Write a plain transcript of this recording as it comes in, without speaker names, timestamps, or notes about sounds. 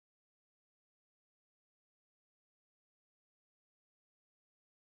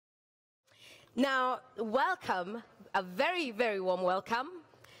Now, welcome, a very, very warm welcome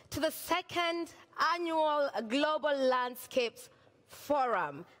to the second annual Global Landscapes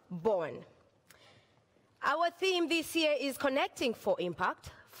Forum, Born. Our theme this year is Connecting for Impact,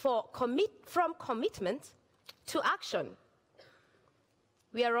 from commitment to action.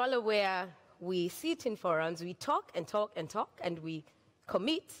 We are all aware we sit in forums, we talk and talk and talk, and we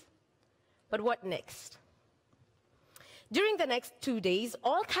commit. But what next? During the next 2 days,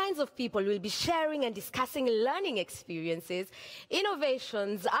 all kinds of people will be sharing and discussing learning experiences,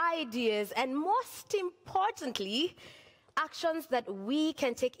 innovations, ideas, and most importantly, actions that we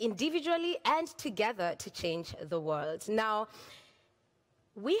can take individually and together to change the world. Now,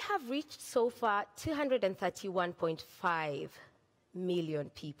 we have reached so far 231.5 million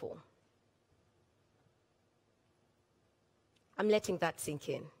people. I'm letting that sink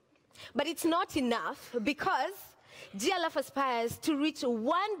in. But it's not enough because GLF aspires to reach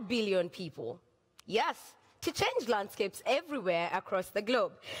 1 billion people. Yes, to change landscapes everywhere across the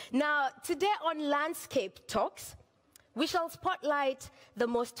globe. Now, today on Landscape Talks, we shall spotlight the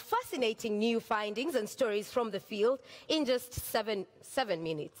most fascinating new findings and stories from the field in just seven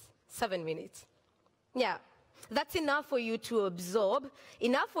minutes. 7 minutes. Yeah. That's enough for you to absorb,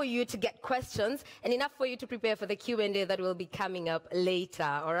 enough for you to get questions, and enough for you to prepare for the Q&A that will be coming up later,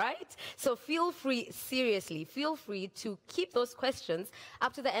 all right? So feel free, seriously, feel free to keep those questions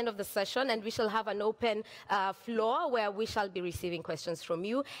up to the end of the session, and we shall have an open floor where we shall be receiving questions from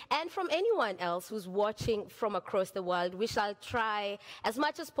you and from anyone else who's watching from across the world. We shall try as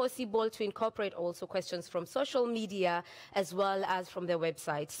much as possible to incorporate also questions from social media as well as from their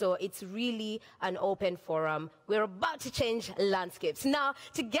website. So it's really an open forum. We're about to change landscapes. Now,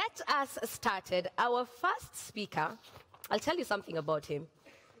 to get us started, our first speaker, I'll tell you something about him.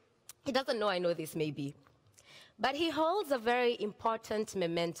 He doesn't know I know this, maybe. But he holds a very important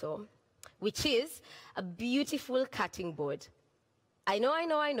memento, which is a beautiful cutting board. I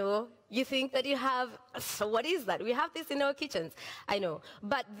know. You think that you have, so what is that? We have this in our kitchens. I know.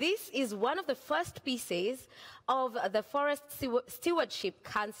 But this is one of the first pieces of the Forest Stewardship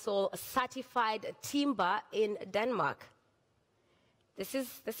Council certified timber in Denmark. This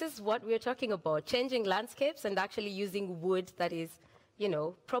is what we're talking about, changing landscapes and actually using wood that is,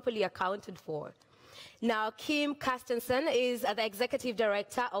 properly accounted for. Now, Kim Carstensen is the Executive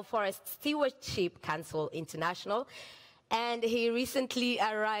Director of Forest Stewardship Council International. And he recently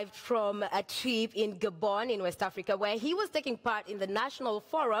arrived from a trip in Gabon in West Africa, where he was taking part in the National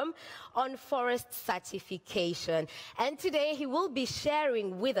Forum on Forest Certification. And today he will be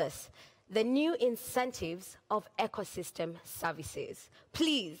sharing with us the new incentives of ecosystem services.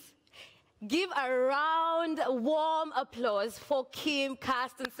 Please give a round, warm applause for Kim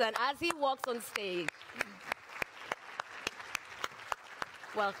Carstensen as he walks on stage.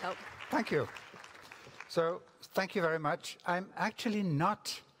 Welcome. Thank you. So, thank you very much. I'm actually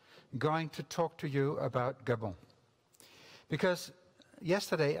not going to talk to you about Gabon, because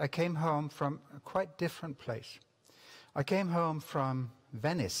yesterday I came home from a quite different place. I came home from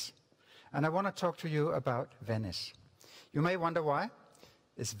Venice, and I want to talk to you about Venice. You may wonder why.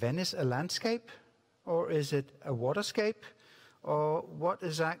 Is Venice a landscape, or is it a waterscape, or what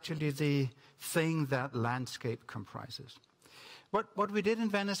is actually the thing that landscape comprises? What we did in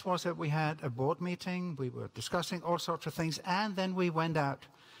Venice was that we had a board meeting, we were discussing all sorts of things, and then we went out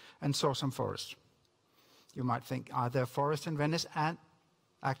and saw some forests. You might think, are there forests in Venice? And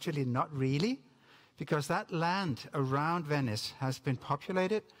actually not really, because that land around Venice has been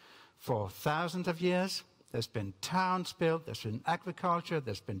populated for thousands of years. There's been towns built, there's been agriculture,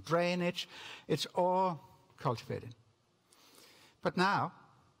 there's been drainage. It's all cultivated. But now,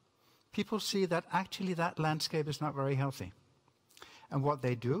 people see that actually that landscape is not very healthy. And what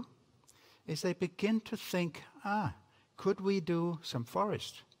they do is they begin to think, could we do some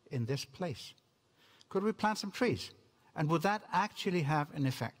forest in this place? Could we plant some trees? And would that actually have an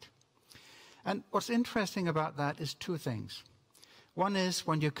effect? And what's interesting about that is two things. One is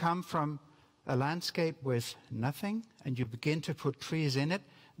when you come from a landscape with nothing and you begin to put trees in it,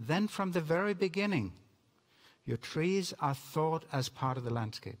 then from the very beginning, your trees are thought as part of the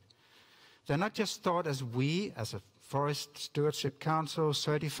landscape. They're not just thought as we, as a Forest Stewardship Council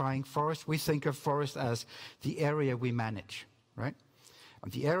certifying forest. We think of forest as the area we manage, right?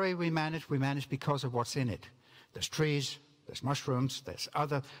 And the area we manage because of what's in it. There's trees, there's mushrooms, there's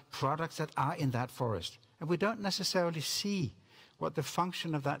other products that are in that forest. And we don't necessarily see what the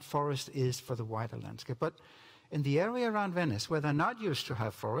function of that forest is for the wider landscape. But in the area around Venice, where they're not used to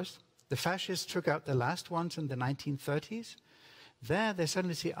have forests, the fascists took out the last ones in the 1930s. There they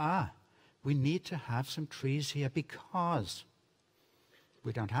suddenly see, we need to have some trees here because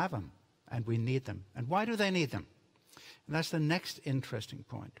we don't have them. and we need them. And why do they need them? And that's the next interesting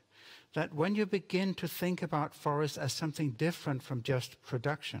point. That when you begin to think about forests as something different from just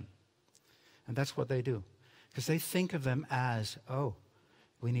production, and that's what they do, because they think of them as, oh,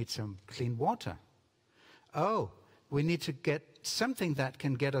 we need some clean water. Oh, we need to get something that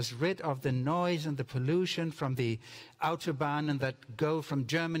can get us rid of the noise and the pollution from the Autobahn and that go from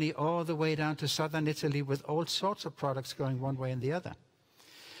Germany all the way down to southern Italy with all sorts of products going one way and the other.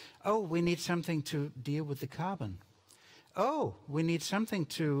 Oh, we need something to deal with the carbon. Oh, we need something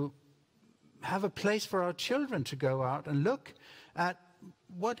to have a place for our children to go out and look at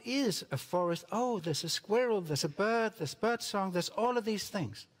what is a forest. Oh, there's a squirrel, there's a bird, there's birdsong, there's all of these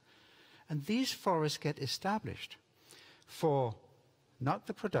things. And these forests get established for not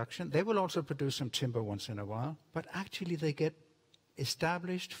the production. They will also produce some timber once in a while, but actually they get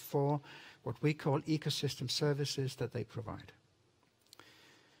established for what we call ecosystem services that they provide.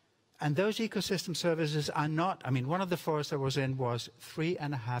 And those ecosystem services are not, I mean, one of the forests I was in was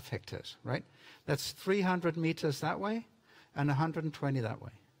 3.5 hectares, right? That's 300 meters that way and 120 that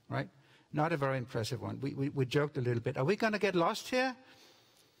way, right? Not a very impressive one. We joked a little bit. Are we going to get lost here?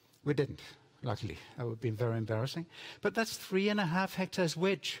 We didn't, luckily. That would be very embarrassing. But that's 3.5 hectares,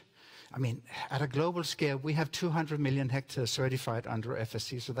 which, I mean, at a global scale, we have 200 million hectares certified under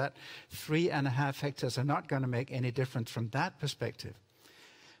FSC, so that 3.5 hectares are not going to make any difference from that perspective.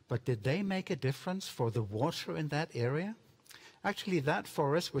 But did they make a difference for the water in that area? Actually, that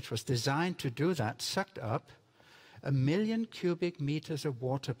forest, which was designed to do that, sucked up 1 million cubic meters of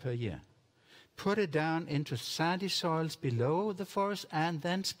water per year, put it down into sandy soils below the forest, and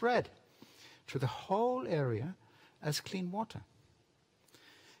then spread to the whole area as clean water.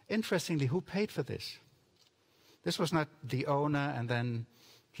 Interestingly, who paid for this? This was not the owner and then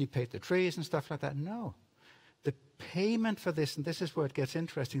he paid the trees and stuff like that. No. The payment for this, and this is where it gets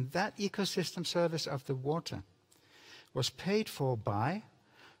interesting, that ecosystem service of the water was paid for by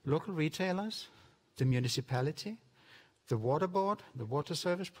local retailers, the municipality, the water board, the water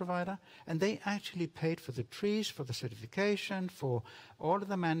service provider, and they actually paid for the trees, for the certification, for all of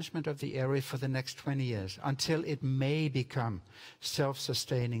the management of the area for the next 20 years, until it may become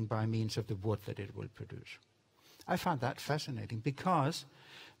self-sustaining by means of the wood that it will produce. I found that fascinating because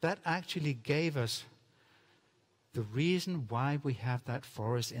that actually gave us the reason why we have that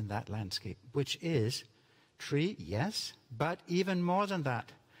forest in that landscape, which is tree, yes, but even more than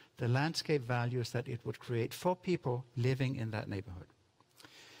that, the landscape values that it would create for people living in that neighborhood.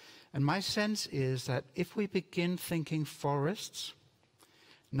 And my sense is that if we begin thinking forests,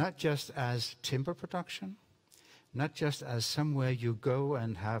 not just as timber production, not just as somewhere you go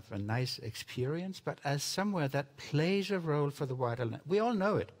and have a nice experience, but as somewhere that plays a role for the wider land. We all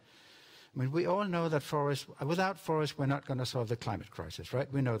know it. I mean, we all know that without forests, we're not going to solve the climate crisis,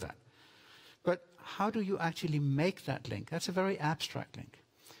 right? We know that. But how do you actually make that link? That's a very abstract link.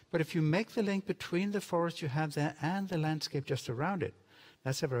 But if you make the link between the forest you have there and the landscape just around it,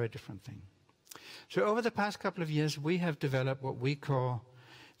 that's a very different thing. So over the past couple of years, we have developed what we call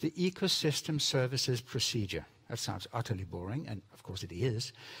the Ecosystem Services Procedure. That sounds utterly boring, and of course it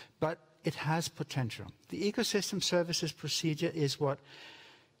is, but it has potential. The Ecosystem Services Procedure is what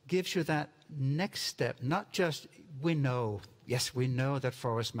gives you that next step, not just we know, yes, we know that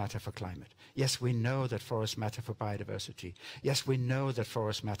forests matter for climate. Yes, we know that forests matter for biodiversity. Yes, we know that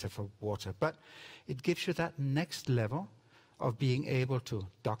forests matter for water. But it gives you that next level of being able to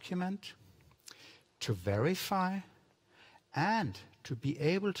document, to verify, and to be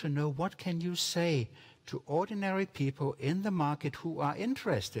able to know what can you say to ordinary people in the market who are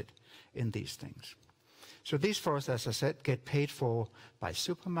interested in these things. So these forests, as I said, get paid for by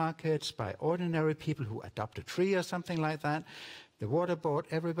supermarkets, by ordinary people who adopt a tree or something like that, the water board,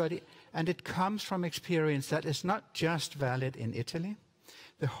 everybody. And it comes from experience that is not just valid in Italy.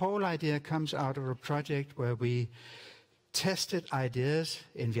 The whole idea comes out of a project where we tested ideas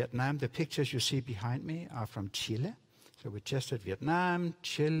in Vietnam. The pictures you see behind me are from Chile. So we tested Vietnam,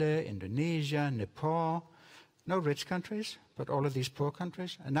 Chile, Indonesia, Nepal. No rich countries, but all of these poor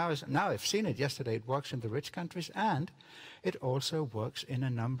countries. And now I've seen it yesterday. It works in the rich countries, and it also works in a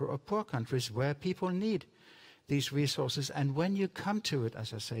number of poor countries where people need these resources. And when you come to it,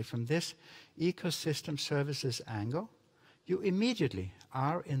 as I say, from this ecosystem services angle, you immediately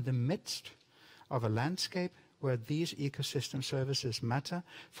are in the midst of a landscape where these ecosystem services matter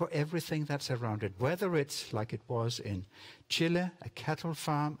for everything that's around it, whether it's like it was in Chile, a cattle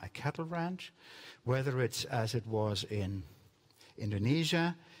farm, a cattle ranch, whether it's as it was in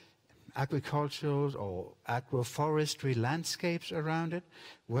Indonesia, agricultural or agroforestry landscapes around it,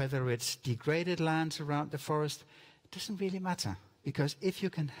 whether it's degraded lands around the forest, it doesn't really matter. Because if you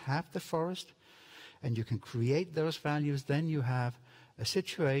can have the forest and you can create those values, then you have a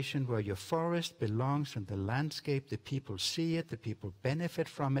situation where your forest belongs in the landscape, the people see it, the people benefit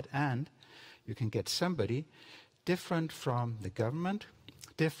from it, and you can get somebody different from the government,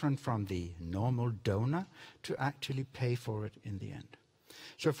 different from the normal donor, to actually pay for it in the end.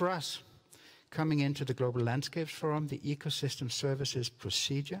 So for us, coming into the Global Landscapes Forum, the Ecosystem Services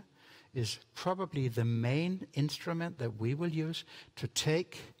Procedure is probably the main instrument that we will use to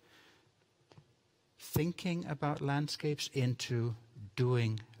take thinking about landscapes into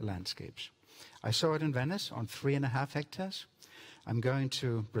doing landscapes. I saw it in Venice on 3.5 hectares. I'm going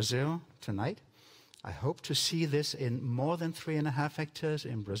to Brazil tonight. I hope to see this in more than 3.5 hectares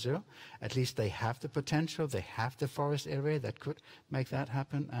in Brazil. At least they have the potential, they have the forest area that could make that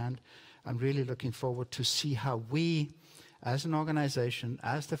happen, and I'm really looking forward to see how we, as an organization,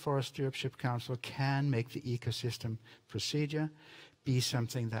 as the Forest Stewardship Council, can make the ecosystem procedure be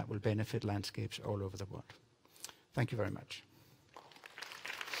something that will benefit landscapes all over the world. Thank you very much.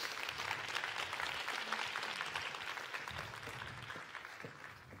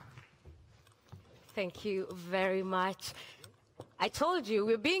 Thank you very much. I told you,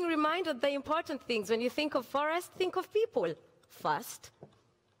 we're being reminded the important things. When you think of forest, think of people first,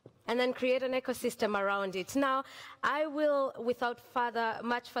 and then create an ecosystem around it. Now, I will, without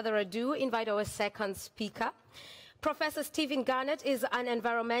much further ado, invite our second speaker. Professor Stephen Garnett is an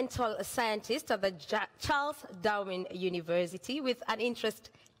environmental scientist at the Charles Darwin University with an interest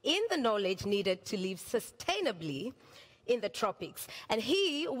in the knowledge needed to live sustainably in the tropics. And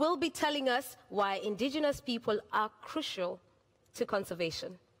he will be telling us why indigenous people are crucial to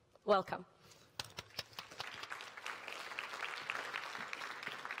conservation. Welcome.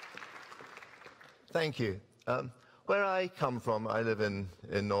 Thank you. Where I come from, I live in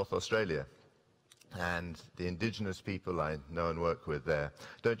North Australia. And the indigenous people I know and work with there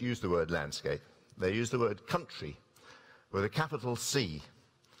don't use the word landscape. They use the word country with a capital C.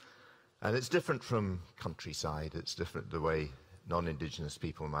 And it's different from countryside. It's different the way non-indigenous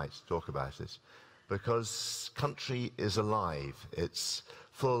people might talk about it. Because country is alive. It's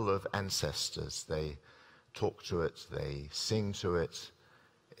full of ancestors. They talk to it. They sing to it.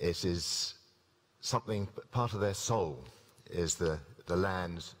 It is something, part of their soul is the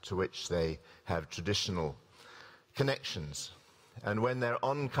land to which they have traditional connections. And when they're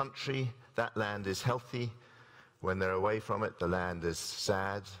on country, that land is healthy. When they're away from it, the land is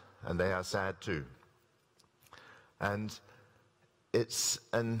sad, and they are sad too. And it's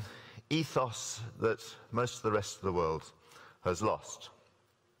an ethos that most of the rest of the world has lost.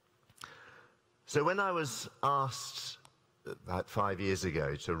 So when I was asked about 5 years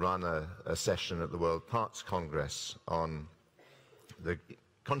ago to run a session at the World Parks Congress on the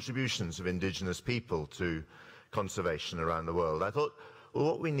contributions of indigenous people to conservation around the world, I thought, well,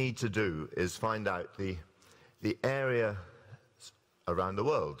 what we need to do is find out the area around the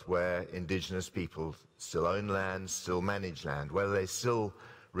world where indigenous people still own land, still manage land, whether they still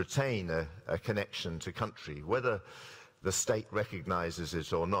retain a connection to country, whether the state recognizes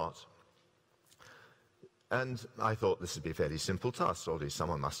it or not. And I thought this would be a fairly simple task. Already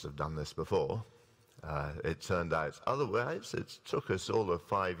someone must have done this before. It turned out otherwise. It took us all of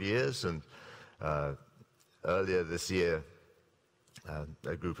 5 years, and earlier this year,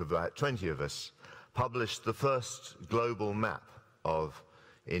 a group of about 20 of us published the first global map of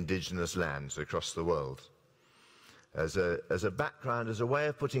indigenous lands across the world. As a background, as a way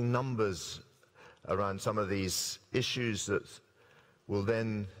of putting numbers around some of these issues that will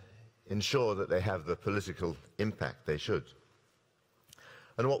then ensure that they have the political impact they should.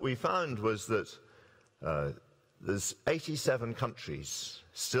 And what we found was that there's 87 countries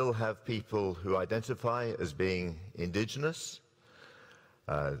still have people who identify as being indigenous,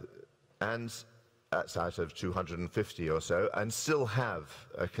 and that's out of 250 or so, and still have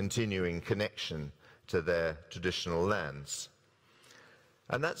a continuing connection to their traditional lands.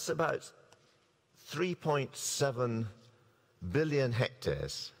 And that's about 3.7 billion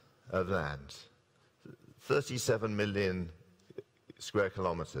hectares of land, 37 million square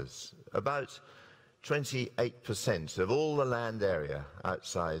kilometers, about 28% of all the land area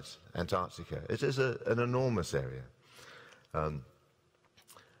outside Antarctica. It is an enormous area.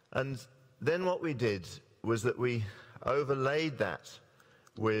 And then what we did was that we overlaid that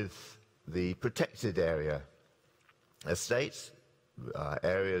with the protected area estates,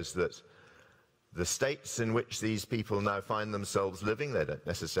 areas that the states in which these people now find themselves living, they don't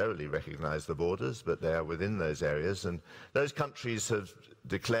necessarily recognize the borders, but they are within those areas, and those countries have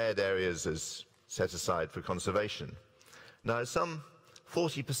declared areas as set aside for conservation. Now, some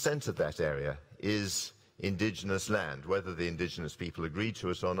 40% of that area is indigenous land, whether the indigenous people agreed to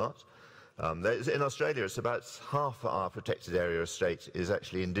it or not. In Australia, it's about half our protected area estate is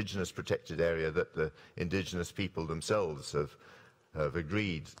actually indigenous protected area that the indigenous people themselves have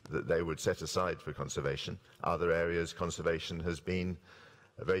agreed that they would set aside for conservation. Other areas, conservation has been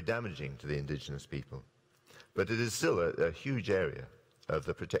very damaging to the indigenous people. But it is still a huge area of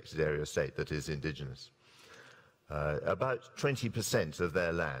the protected area estate that is indigenous. About 20% of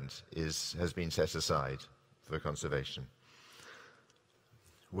their land has been set aside for conservation.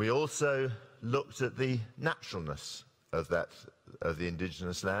 We also looked at the naturalness of the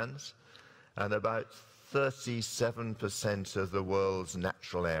indigenous lands, and about 37% of the world's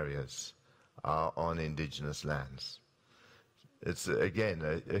natural areas are on indigenous lands. It's,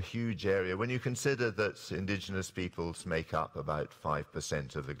 again, a huge area. When you consider that indigenous peoples make up about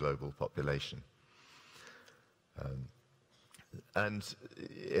 5% of the global population. And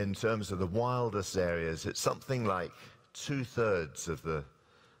in terms of the wildest areas, it's something like 2/3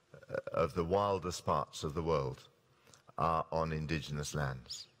 of the wildest parts of the world are on indigenous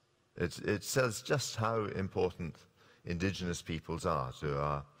lands. It says just how important indigenous peoples are to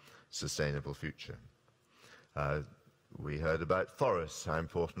our sustainable future. We heard about forests, how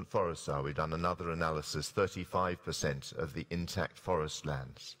important forests are. We've done another analysis. 35% of the intact forest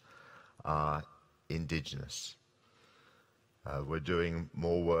lands are indigenous. We're doing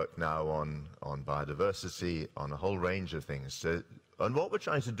more work now on biodiversity, on a whole range of things. And what we're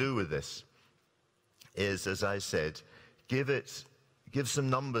trying to do with this is, as I said, give some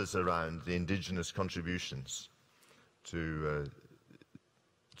numbers around the indigenous contributions to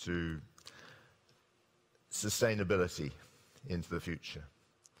sustainability into the future.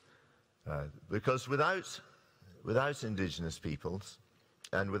 Because without indigenous peoples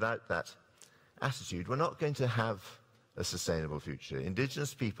and without that attitude, we're not going to have a sustainable future.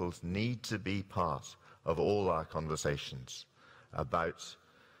 Indigenous peoples need to be part of all our conversations about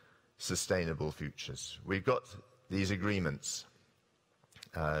sustainable futures. We've got these agreements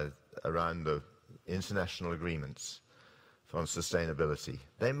around the international agreements on sustainability.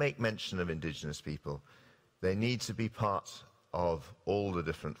 They make mention of indigenous people. They need to be part of all the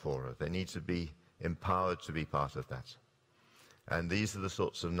different fora. They need to be empowered to be part of that. And these are the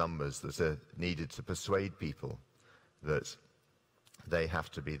sorts of numbers that are needed to persuade people that they have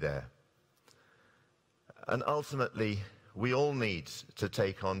to be there. And ultimately, we all need to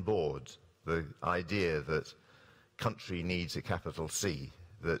take on board the idea that country needs a capital C,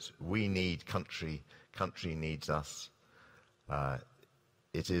 that we need country, country needs us.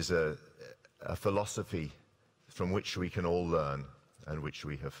 It is a philosophy from which we can all learn and which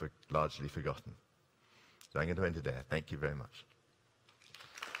we have largely forgotten. So I'm going to end it there. Thank you very much.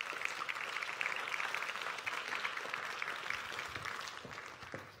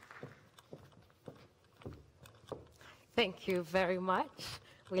 Thank you very much.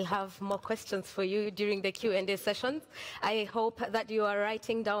 We'll have more questions for you during the Q&A sessions. I hope that you are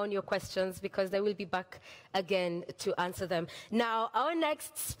writing down your questions because they will be back again to answer them. Now, our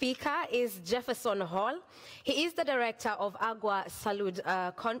next speaker is Jefferson Hall. He is the director of Agua Salud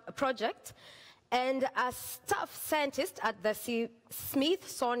project and a staff scientist at the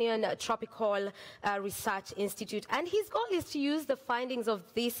Smithsonian Tropical Research Institute. And his goal is to use the findings of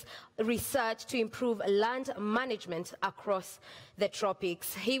this research to improve land management across the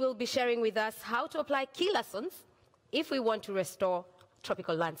tropics. He will be sharing with us how to apply key lessons if we want to restore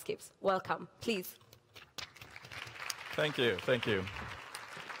tropical landscapes. Welcome, please. Thank you, thank you.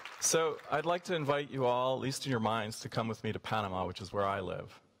 So I'd like to invite you all, at least in your minds, to come with me to Panama, which is where I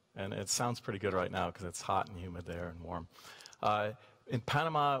live. And it sounds pretty good right now because it's hot and humid there and warm. In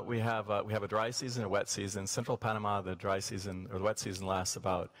Panama, we have a dry season, a wet season. Central Panama, the dry season or the wet season lasts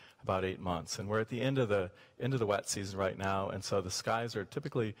about 8 months, and we're at the end of the wet season right now. And so the skies are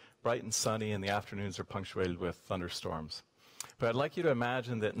typically bright and sunny, and the afternoons are punctuated with thunderstorms. But I'd like you to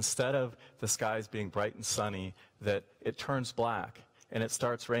imagine that instead of the skies being bright and sunny, that it turns black and it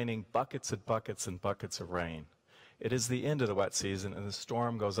starts raining buckets and buckets and buckets of rain. It is the end of the wet season, and the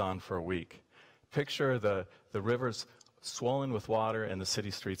storm goes on for a week. Picture the rivers swollen with water and the city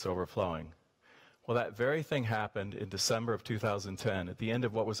streets overflowing. Well, that very thing happened in December of 2010, at the end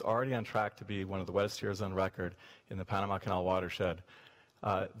of what was already on track to be one of the wettest years on record in the Panama Canal watershed.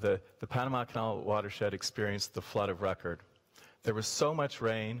 The Panama Canal watershed experienced the flood of record. There was so much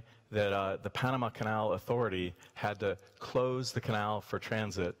rain that the Panama Canal Authority had to close the canal for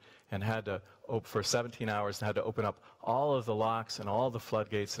transit and had to for 17 hours and had to open up all of the locks and all the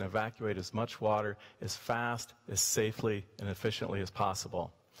floodgates and evacuate as much water as fast, as safely, and efficiently as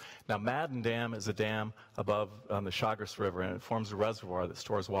possible. Now, Madden Dam is a dam above on the Chagres River, and it forms a reservoir that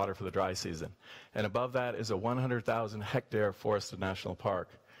stores water for the dry season. And above that is a 100,000 hectare forested national park.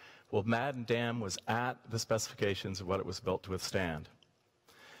 Well, Madden Dam was at the specifications of what it was built to withstand.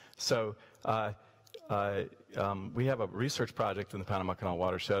 So we have a research project in the Panama Canal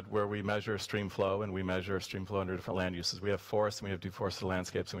watershed where we measure stream flow, and we measure stream flow under different land uses. We have forests, and we have deforested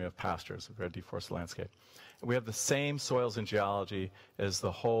landscapes, and we have pastures. We have a deforested landscape. And we have the same soils and geology as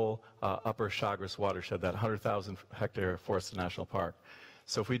the whole upper Chagres watershed, that 100,000 hectare forested national park.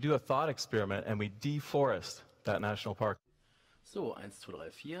 So if we do a thought experiment and we deforest that national park, So, 1, 2,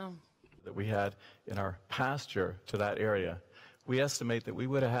 3, 4. that we had in our pasture to that area, we estimate that we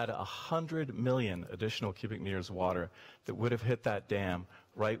would have had 100 million additional cubic meters of water that would have hit that dam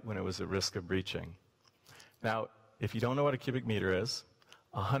right when it was at risk of breaching. Now, if you don't know what a cubic meter is,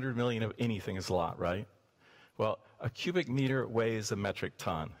 100 million of anything is a lot, right? Well, a cubic meter weighs a metric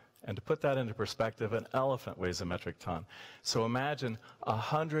ton. And to put that into perspective, an elephant weighs a metric ton. So imagine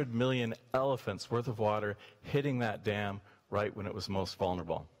 100 million elephants worth of water hitting that dam right when it was most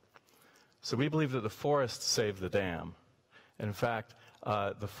vulnerable. So we believe that the forest saved the dam. In fact,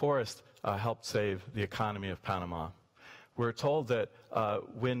 the forest helped save the economy of Panama. We're told that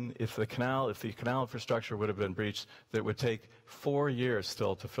if the canal infrastructure would have been breached, that it would take 4 years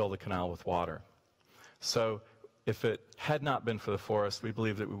still to fill the canal with water. So if it had not been for the forest, we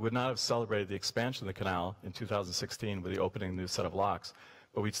believe that we would not have celebrated the expansion of the canal in 2016 with the opening of the new set of locks,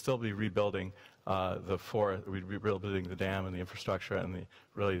 but we'd still be rebuilding the forest, we'd be rebuilding the dam and the infrastructure and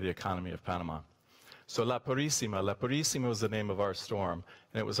really the economy of Panama. So La Purísima was the name of our storm,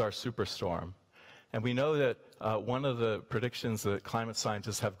 and it was our superstorm. And we know that one of the predictions that climate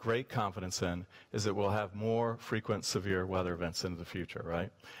scientists have great confidence in is that we'll have more frequent severe weather events into the future, right?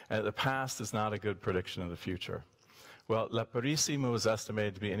 And the past is not a good prediction of the future. Well, La Purísima was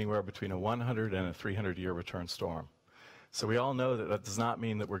estimated to be anywhere between a 100 and a 300-year return storm. So we all know that that does not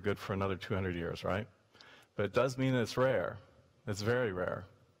mean that we're good for another 200 years, right? But it does mean that it's rare. It's very rare,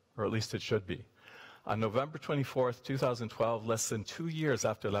 or at least it should be. On November 24th, 2012, less than 2 years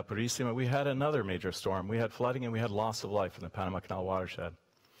after La Purísima, we had another major storm. We had flooding and we had loss of life in the Panama Canal watershed.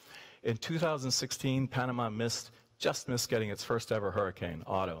 In 2016, Panama just missed getting its first ever hurricane,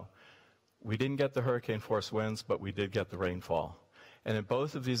 Otto. We didn't get the hurricane force winds, but we did get the rainfall. And in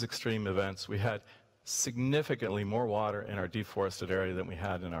both of these extreme events, we had significantly more water in our deforested area than we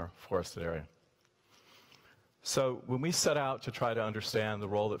had in our forested area. So when we set out to try to understand the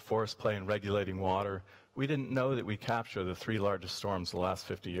role that forests play in regulating water, we didn't know that we capture the 3 largest storms in the last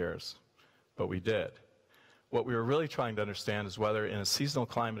 50 years, but we did. What we were really trying to understand is whether in a seasonal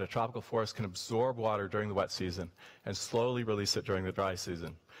climate, a tropical forest can absorb water during the wet season and slowly release it during the dry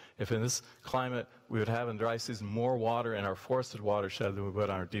season. If in this climate, we would have in the dry season more water in our forested watershed than we would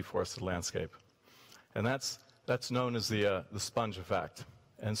on our deforested landscape. And that's known as the sponge effect.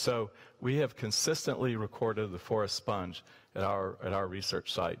 And so we have consistently recorded the forest sponge at our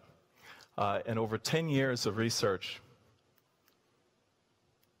research site. And over 10 years of research,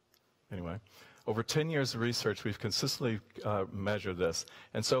 over 10 years of research, we've consistently measured this.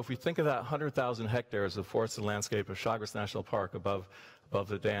 And so if we think of that 100,000 hectares of forested landscape of Chagres National Park above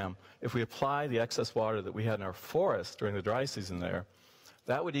the dam, if we apply the excess water that we had in our forest during the dry season there,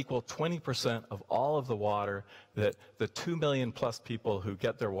 that would equal 20% of all of the water that the 2 million plus people who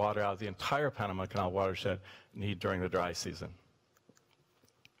get their water out of the entire Panama Canal watershed need during the dry season.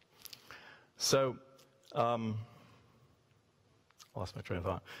 So, lost my train of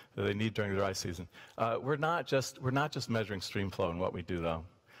thought. That they need during the dry season. We're not just measuring stream flow in what we do, though.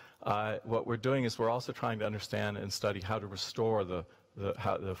 What we're doing is we're also trying to understand and study how to restore the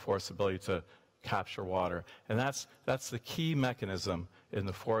forest's ability to capture water, and that's the key mechanism in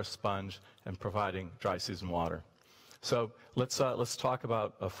the forest sponge and providing dry season water. So let's talk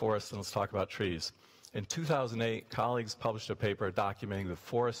about a forest and let's talk about trees. In 2008, colleagues published a paper documenting the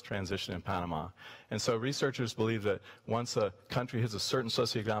forest transition in Panama. And so researchers believe that once a country hits a certain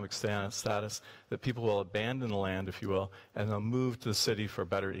socioeconomic status, that people will abandon the land, if you will, and they'll move to the city for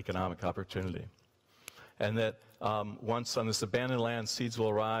better economic opportunity. And that once on this abandoned land, seeds will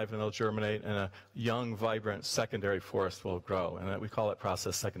arrive and they'll germinate, and a young, vibrant secondary forest will grow. And that we call it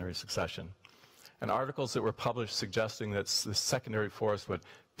process secondary succession. And articles that were published suggesting that this secondary forest would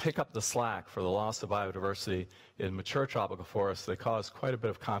pick up the slack for the loss of biodiversity in mature tropical forests, they caused quite a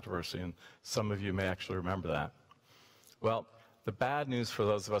bit of controversy, and some of you may actually remember that. Well, the bad news for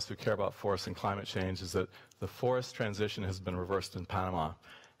those of us who care about forests and climate change is that the forest transition has been reversed in Panama,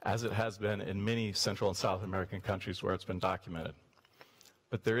 as it has been in many Central and South American countries where it's been documented.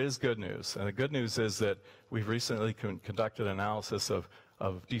 But there is good news, and the good news is that we've recently conducted analysis of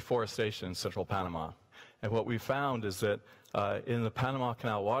of deforestation in central Panama. And what we found is that in the Panama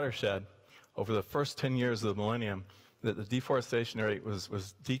Canal watershed, over the first 10 years of the millennium, that the deforestation rate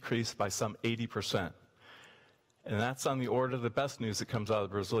was decreased by some 80%. And that's on the order of the best news that comes out of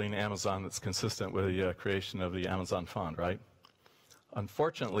the Brazilian Amazon that's consistent with the creation of the Amazon Fund, right?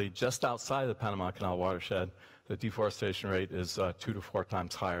 Unfortunately, just outside the Panama Canal watershed, the deforestation rate is 2 to 4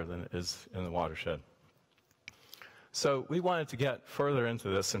 times higher than it is in the watershed. So we wanted to get further into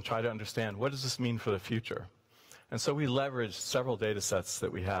this and try to understand, what does this mean for the future? And so we leveraged several data sets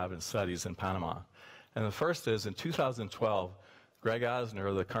that we have in studies in Panama. And the first is, in 2012, Greg Asner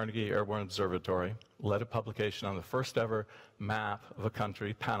of the Carnegie Airborne Observatory led a publication on the first ever map of a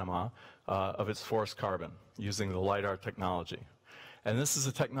country, Panama, of its forest carbon using the LIDAR technology. And this is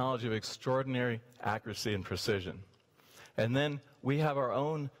a technology of extraordinary accuracy and precision. And then we have our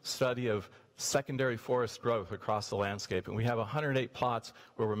own study of secondary forest growth across the landscape. And we have 108 plots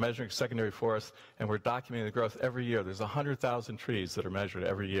where we're measuring secondary forests, and we're documenting the growth every year. There's 100,000 trees that are measured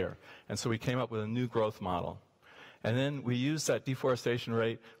every year. And so we came up with a new growth model. And then we used that deforestation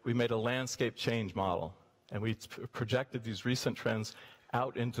rate. We made a landscape change model. And we projected these recent trends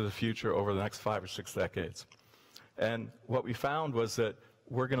out into the future over the next 5 or 6 decades. And what we found was that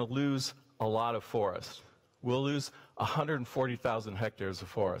we're going to lose a lot of forest. We'll lose 140,000 hectares of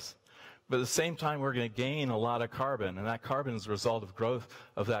forest. But at the same time, we're going to gain a lot of carbon, and that carbon is a result of growth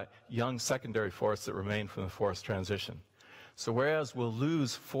of that young secondary forest that remained from the forest transition. So whereas we'll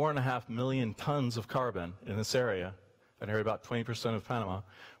lose 4.5 million tons of carbon in this area, an area about 20% of Panama,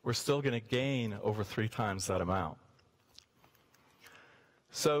 we're still going to gain over 3 times that amount.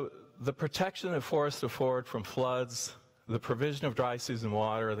 So the protection of forests afford from floods, the provision of dry season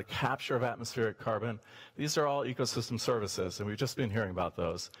water, the capture of atmospheric carbon, these are all ecosystem services, and we've just been hearing about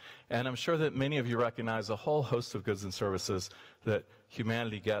those. And I'm sure that many of you recognize a whole host of goods and services that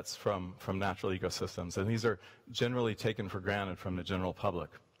humanity gets from natural ecosystems, and these are generally taken for granted from the general public.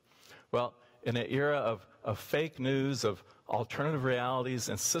 Well, in an era of fake news, of alternative realities,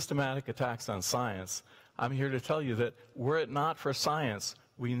 and systematic attacks on science, I'm here to tell you that were it not for science,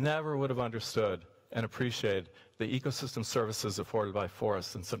 we never would have understood and appreciated the ecosystem services afforded by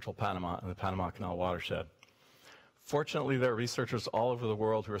forests in central Panama and the Panama Canal watershed. Fortunately, there are researchers all over the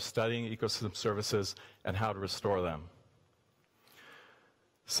world who are studying ecosystem services and how to restore them.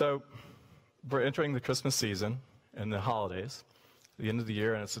 So we're entering the Christmas season and the holidays, the end of the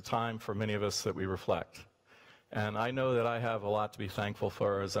year, and it's a time for many of us that we reflect. And I know that I have a lot to be thankful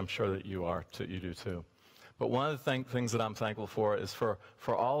for, as I'm sure that you do too. But one of the things that I'm thankful for is for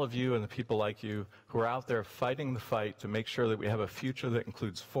all of you and the people like you who are out there fighting the fight to make sure that we have a future that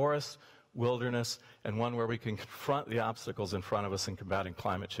includes forests, wilderness, and one where we can confront the obstacles in front of us in combating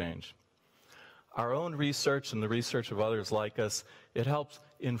climate change. Our own research and the research of others like us, it helps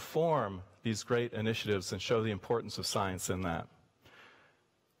inform these great initiatives and show the importance of science in that.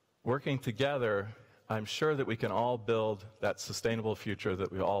 Working together, I'm sure that we can all build that sustainable future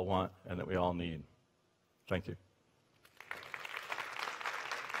that we all want and that we all need. Thank you.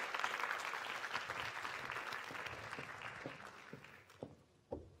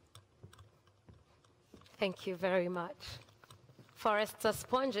 Thank you very much. Forests are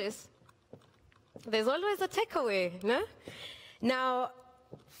sponges. There's always a takeaway, no? Now,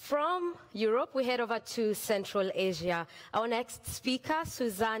 from Europe, we head over to Central Asia. Our next speaker,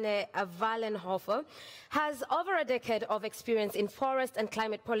 Susanne Wallenhofer, has over a decade of experience in forest and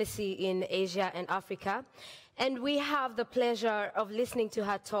climate policy in Asia and Africa. And we have the pleasure of listening to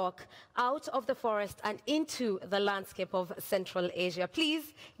her talk out of the forest and into the landscape of Central Asia.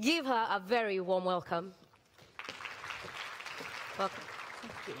 Please give her a very warm welcome. Welcome.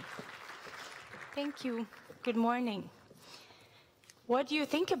 Thank you. Thank you. Good morning. What do you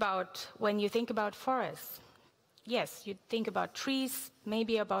think about when you think about forests? Yes, you think about trees,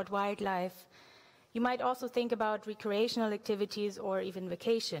 maybe about wildlife. You might also think about recreational activities or even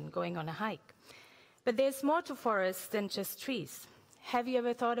vacation, going on a hike. But there's more to forests than just trees. Have you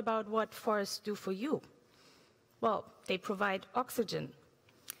ever thought about what forests do for you? Well, they provide oxygen,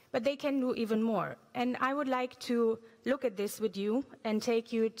 but they can do even more. And I would like to look at this with you and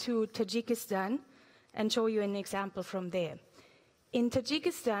take you to Tajikistan and show you an example from there. In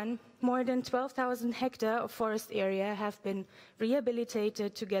Tajikistan, more than 12,000 hectares of forest area have been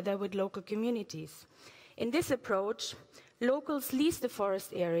rehabilitated together with local communities. In this approach, locals lease the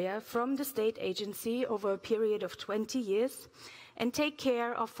forest area from the state agency over a period of 20 years and take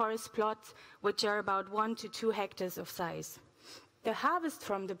care of forest plots which are about 1 to 2 hectares of size. The harvest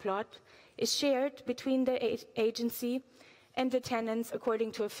from the plot is shared between the agency and the tenants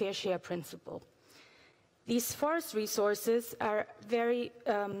according to a fair share principle. These forest resources are very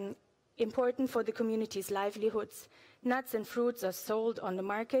important for the community's livelihoods. Nuts and fruits are sold on the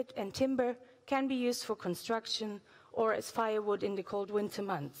market, and timber can be used for construction or as firewood in the cold winter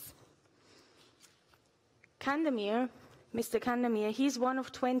months. Kandemir, Mr. Kandemir, he's one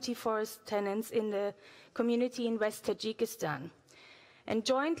of 20 forest tenants in the community in West Tajikistan. And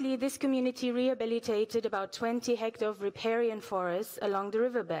jointly, this community rehabilitated about 20 hectares of riparian forests along the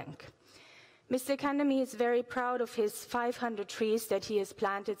riverbank. Mr. Kandemir is very proud of his 500 trees that he has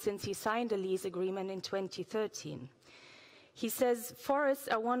planted since he signed a lease agreement in 2013. He says forests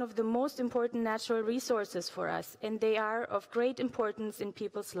are one of the most important natural resources for us, and they are of great importance in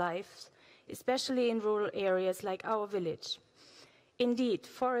people's lives, especially in rural areas like our village. Indeed,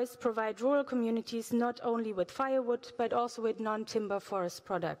 forests provide rural communities not only with firewood, but also with non-timber forest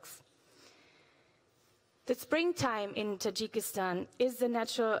products. The springtime in Tajikistan is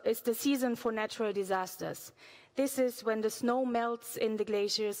the season for natural disasters. This is when the snow melts in the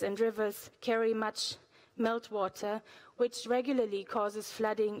glaciers and rivers carry much meltwater, which regularly causes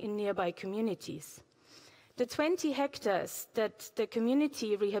flooding in nearby communities. The 20 hectares that the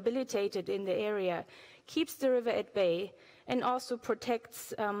community rehabilitated in the area keeps the river at bay and also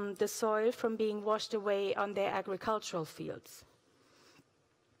protects the soil from being washed away on their agricultural fields.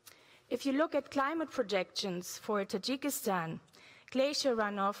 If you look at climate projections for Tajikistan, glacier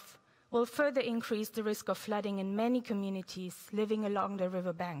runoff will further increase the risk of flooding in many communities living along the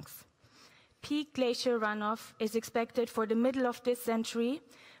river banks. Peak glacier runoff is expected for the middle of this century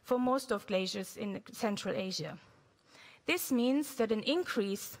for most of glaciers in Central Asia. This means that an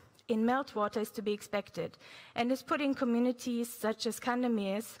increase in meltwater is to be expected and is putting communities such as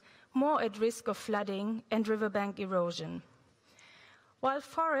Kandemir's more at risk of flooding and riverbank erosion. While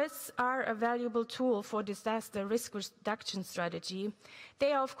forests are a valuable tool for disaster risk reduction strategy,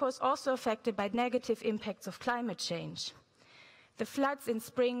 they are of course also affected by negative impacts of climate change. The floods in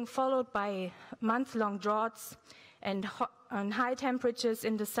spring, followed by month-long droughts and high temperatures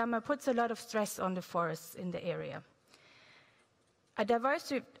in the summer, puts a lot of stress on the forests in the area. A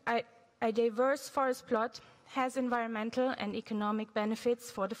diverse forest plot has environmental and economic benefits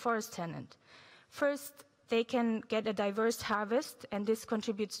for the forest tenant. First, they can get a diverse harvest, and this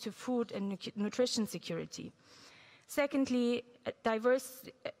contributes to food and nutrition security. Secondly, diverse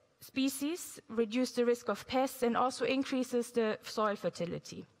species reduce the risk of pests and also increases the soil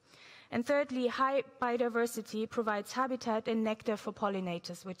fertility. And thirdly, high biodiversity provides habitat and nectar for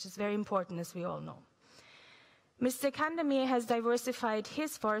pollinators, which is very important, as we all know. Mr. Kandemir has diversified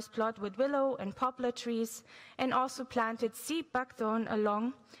his forest plot with willow and poplar trees and also planted seed buckthorn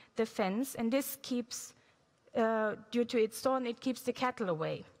along the fence, and this keeps, due to its thorn, it keeps the cattle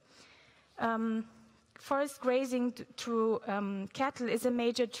away. Forest grazing through cattle is a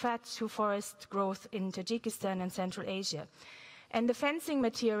major threat to forest growth in Tajikistan and Central Asia. And the fencing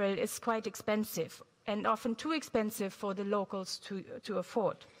material is quite expensive and often too expensive for the locals to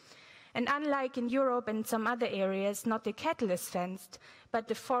afford. And unlike in Europe and some other areas, not the cattle is fenced, but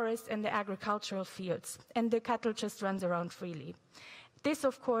the forest and the agricultural fields, and the cattle just runs around freely. This,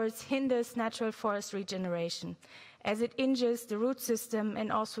 of course, hinders natural forest regeneration, as it injures the root system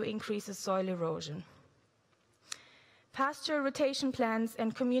and also increases soil erosion. Pasture rotation plans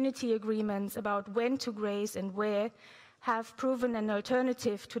and community agreements about when to graze and where have proven an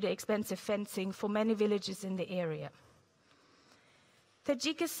alternative to the expensive fencing for many villages in the area.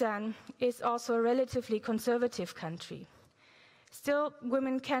 Tajikistan is also a relatively conservative country. Still,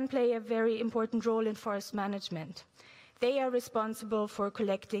 women can play a very important role in forest management. They are responsible for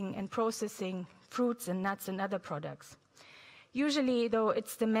collecting and processing fruits and nuts and other products. Usually, though,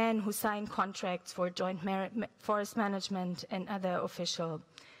 it's the men who sign contracts for joint forest management and other official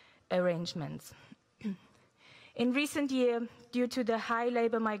arrangements. In recent years, due to the high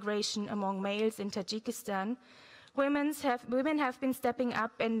labor migration among males in Tajikistan, women have been stepping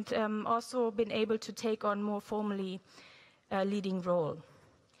up and also been able to take on more formally leading role.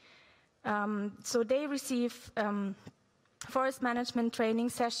 So they receive forest management training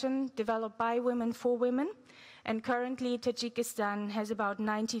session developed by women for women. And currently, Tajikistan has about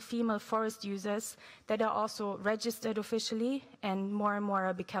 90 female forest users that are also registered officially, and more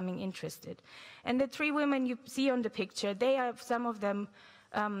are becoming interested. And the 3 women you see on the picture, they are some of them,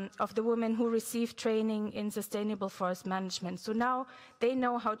 of the women who received training in sustainable forest management. So now they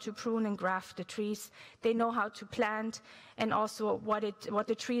know how to prune and graft the trees, they know how to plant, and also what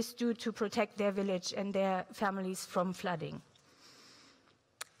the trees do to protect their village and their families from flooding.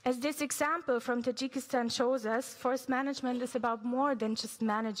 As this example from Tajikistan shows us, forest management is about more than just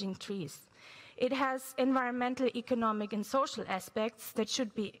managing trees. It has environmental, economic, and social aspects that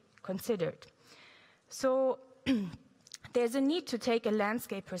should be considered. So there's a need to take a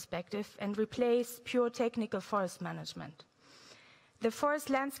landscape perspective and replace pure technical forest management. The forest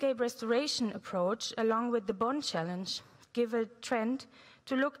landscape restoration approach, along with the Bonn Challenge, give a trend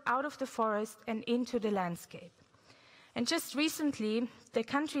to look out of the forest and into the landscape. And just recently, the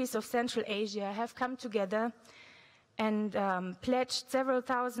countries of Central Asia have come together and pledged several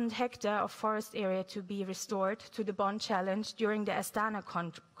thousand hectares of forest area to be restored to the Bonn Challenge during the Astana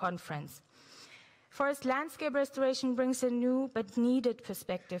conference. Forest landscape restoration brings a new but needed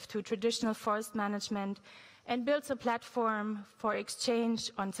perspective to traditional forest management and builds a platform for exchange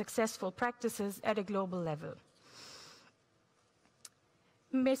on successful practices at a global level.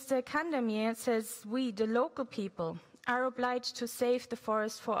 Mr. Kandamir says, we, the local people, are obliged to save the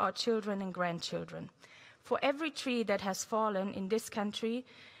forest for our children and grandchildren. For every tree that has fallen in this country,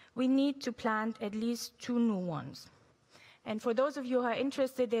 we need to plant at least 2 new ones. And for those of you who are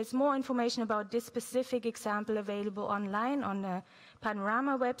interested, there's more information about this specific example available online on the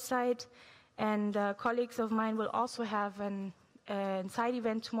Panorama website. And colleagues of mine will also have a side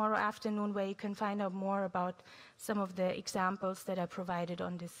event tomorrow afternoon where you can find out more about some of the examples that are provided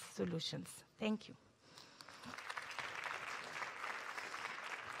on these solutions. Thank you.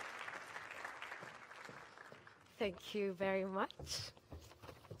 Thank you very much.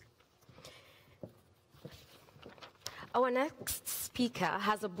 Our next speaker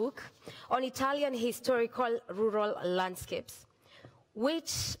has a book on Italian historical rural landscapes,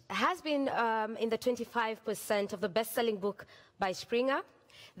 which has been in the 25% of the best-selling book by Springer.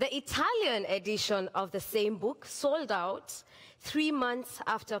 The Italian edition of the same book sold out 3 months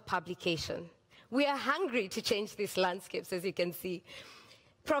after publication. We are hungry to change these landscapes, as you can see.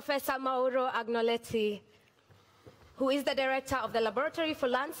 Professor Mauro Agnoletti, who is the director of the Laboratory for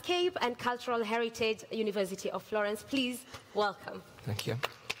Landscape and Cultural Heritage, University of Florence. Please welcome. Thank you.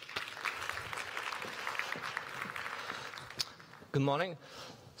 Good morning.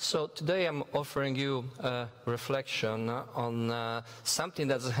 So today I'm offering you a reflection on something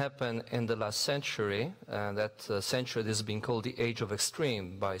that has happened in the last century. That century has been called the Age of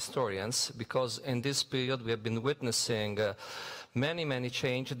Extreme by historians, because in this period we have been witnessing many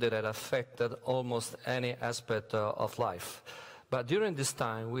changes that had affected almost any aspect of life. But during this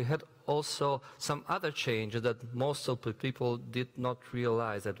time we had also some other changes that most of the people did not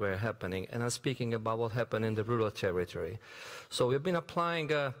realize that were happening. And I'm speaking about what happened in the rural territory. So we've been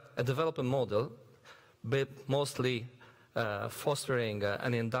applying a development model, but mostly fostering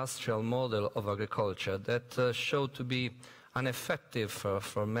an industrial model of agriculture that showed to be ineffective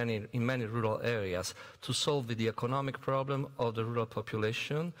in many rural areas to solve the economic problem of the rural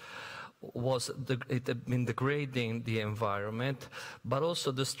population. It had been degrading the environment, but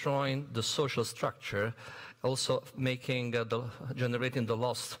also destroying the social structure, also generating the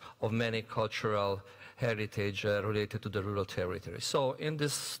loss of many cultural heritage related to the rural territory. So in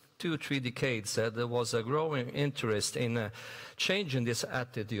these 2-3 decades, there was a growing interest in changing this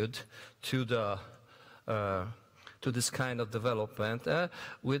attitude to this kind of development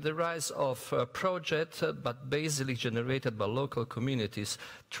with the rise of projects, but basically generated by local communities,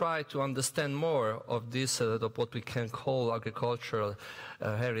 try to understand more of this, of what we can call agricultural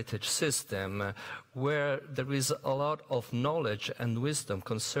heritage system, where there is a lot of knowledge and wisdom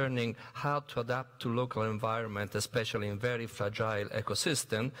concerning how to adapt to local environment, especially in very fragile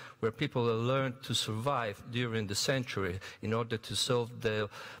ecosystem, where people learn to survive during the century in order to solve the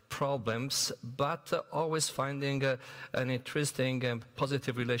problems, but always finding an interesting and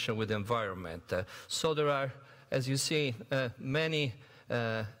positive relation with the environment. So there are, as you see, many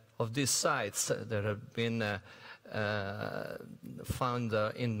of these sites that have been found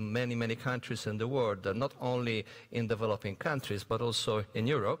in many countries in the world, not only in developing countries, but also in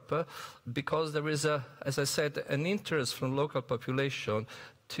Europe, because there is, as I said, an interest from local population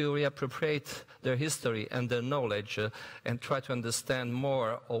to reappropriate their history and their knowledge and try to understand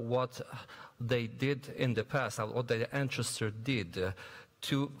more of what they did in the past, what their ancestors did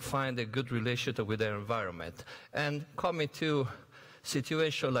to find a good relationship with their environment. And coming to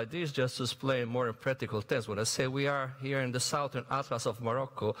situation like this, just to explain more in practical terms, when I say we are here in the southern Atlas of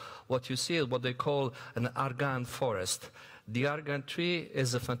Morocco, what you see is what they call an argan forest. The argan tree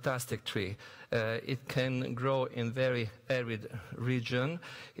is a fantastic tree. It can grow in very arid region.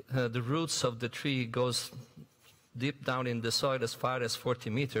 The roots of the tree goes deep down in the soil as far as 40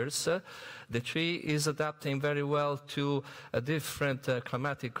 meters. The tree is adapting very well to a different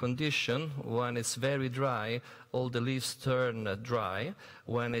climatic condition. When it's very dry, all the leaves turn dry.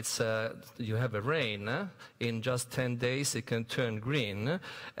 When you have a rain, in just 10 days it can turn green.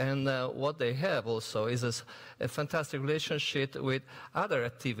 And what they have also is a fantastic relationship with other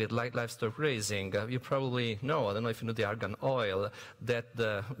activities like livestock raising. You probably know, I don't know if you know the argan oil, that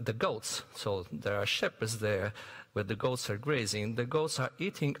the goats, so there are shepherds there where the goats are grazing. The goats are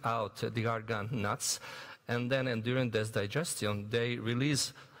eating out the argan nuts, and then during this digestion they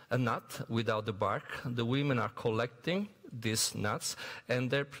release a nut without the bark. The women are collecting these nuts and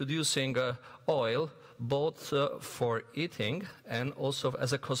they're producing oil both for eating and also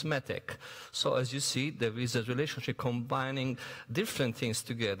as a cosmetic. So as you see, there is a relationship combining different things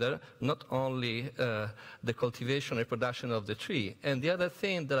together, not only the cultivation and production of the tree. And the other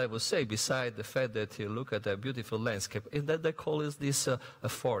thing that I would say, beside the fact that you look at a beautiful landscape, is that they call this a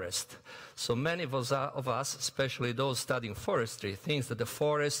forest. So many of us, especially those studying forestry, think that the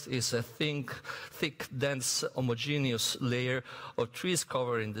forest is a thick, dense, homogeneous layer of trees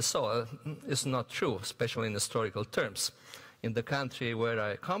covering the soil. It's not true, especially in historical terms. In the country where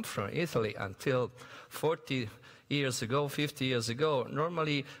I come from, Italy, until 40 years ago, 50 years ago,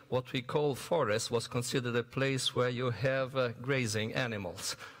 normally what we call forest was considered a place where you have grazing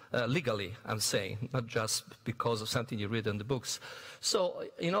animals. Legally, I'm saying, not just because of something you read in the books. So,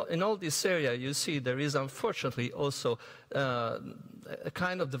 you know, in all this area, you see there is unfortunately also a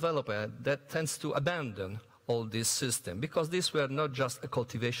kind of development that tends to abandon all this system, because these were not just a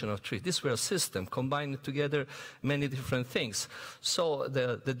cultivation of trees. These were a system combining together many different things. So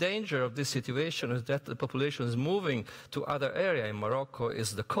the danger of this situation is that the population is moving to other area in Morocco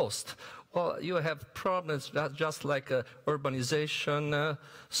is the coast. Well, you have problems just like urbanization,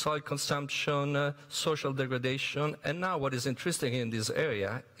 soil consumption, social degradation. And now what is interesting in this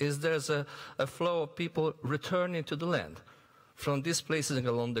area is there's a flow of people returning to the land. From these places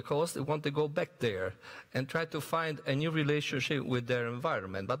along the coast, they want to go back there and try to find a new relationship with their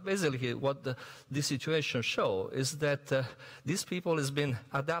environment. But basically what this situation shows is that these people has been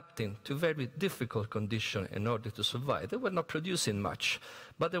adapting to very difficult conditions in order to survive. They were not producing much,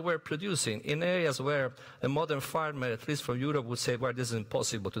 but they were producing in areas where a modern farmer, at least from Europe, would say, well, this is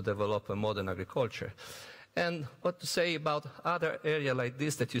impossible to develop a modern agriculture. And what to say about other areas like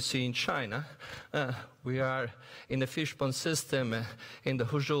this that you see in China? We are in a fish pond system in the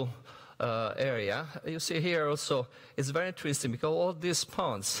Huzhou area. You see here also, it's very interesting because all these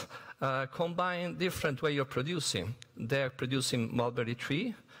ponds combine different way of producing. They're producing mulberry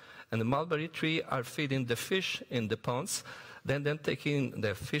tree, and the mulberry tree are feeding the fish in the ponds. Then taking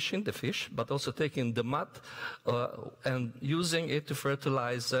the fish, but also taking the mud and using it to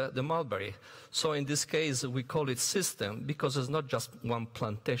fertilize the mulberry. So in this case, we call it system because it's not just one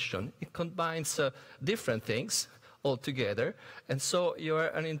plantation. It combines different things all together. And so you are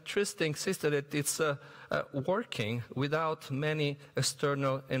an interesting system that it's working without many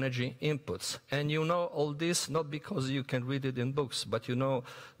external energy inputs. And you know all this not because you can read it in books, but you know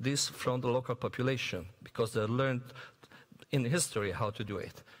this from the local population because they learned in history how to do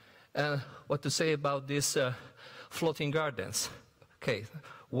it. What to say about these floating gardens? Okay,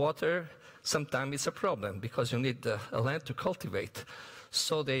 water, sometimes it's a problem because you need a land to cultivate.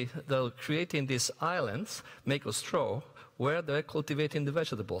 So they're creating these islands, make of straw, where they're cultivating the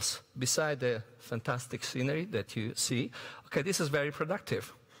vegetables. Beside the fantastic scenery that you see, okay, this is very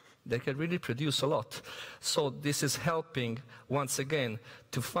productive. They can really produce a lot. So this is helping, once again,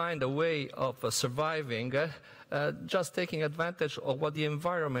 to find a way of surviving, just taking advantage of what the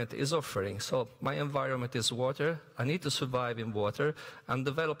environment is offering. So my environment is water. I need to survive in water. I'm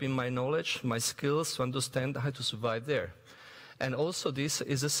developing my knowledge, my skills to understand how to survive there. And also this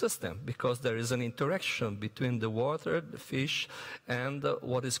is a system because there is an interaction between the water, the fish, and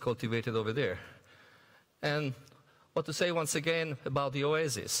what is cultivated over there. And what to say once again about the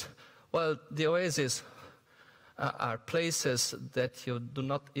oases? Well, the oases are places that you do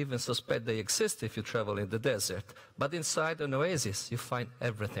not even suspect they exist if you travel in the desert. But inside an oasis, you find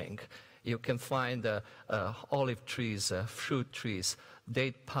everything. You can find olive trees, fruit trees,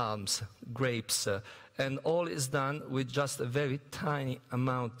 date palms, grapes, and all is done with just a very tiny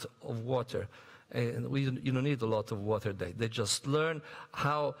amount of water. And you don't need a lot of water there. They just learn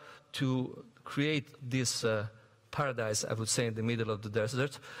how to create this paradise, I would say, in the middle of the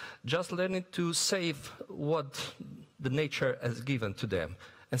desert, just learning to save what the nature has given to them.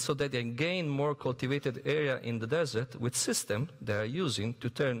 And so that they gain more cultivated area in the desert with system they are using to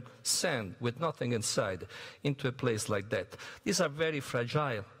turn sand with nothing inside into a place like that. These are very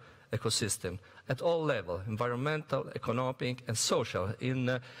fragile ecosystem at all levels, environmental, economic, and social. In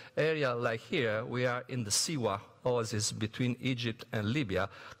an area like here, we are in the Siwa oasis between Egypt and Libya.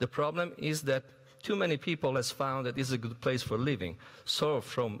 The problem is that too many people has found that it's a good place for living. So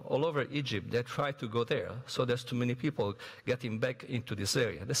from all over Egypt, they try to go there. So there's too many people getting back into this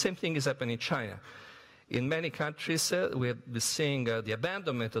area. The same thing is happening in China. In many countries, we have been seeing the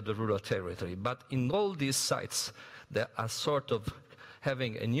abandonment of the rural territory. But in all these sites that are sort of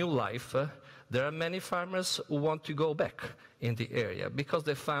having a new life, there are many farmers who want to go back in the area because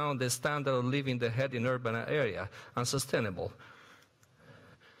they found the standard of living they had in urban area unsustainable.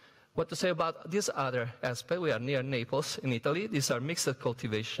 What to say about this other aspect? We are near Naples in Italy. These are mixed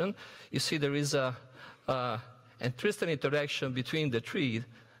cultivation. You see there is a interesting interaction between the tree.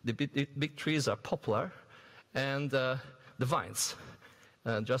 The big trees are poplar and the vines.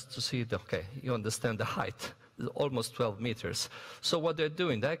 Just to see, okay, you understand the height, almost 12 meters. So what they're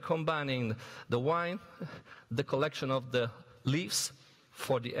doing, they're combining the wine, the collection of the leaves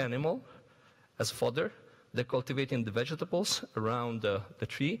for the animal as fodder. They're cultivating the vegetables around the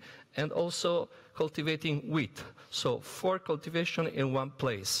tree and also cultivating wheat. So 4 cultivation in one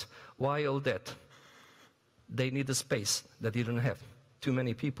place. Why all that? They need a space that they didn't have. Too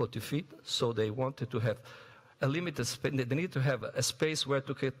many people to feed, so they wanted to have a limited space. They need to have a space where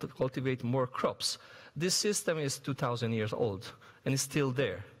to cultivate more crops. This system is 2,000 years old and it's still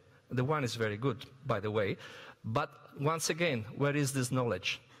there. The wine is very good, by the way. But once again, where is this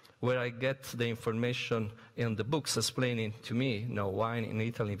knowledge? Where I get the information in the books explaining to me, wine in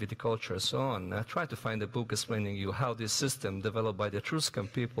Italy, viticulture, and so on. I try to find a book explaining you how this system developed by the Etruscan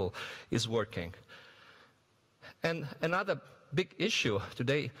people is working. And another big issue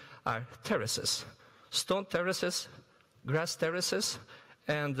today are terraces. Stone terraces, grass terraces,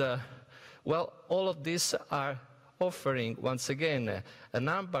 and well, all of these are offering, once again, a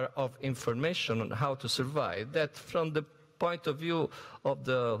number of information on how to survive that from the point of view of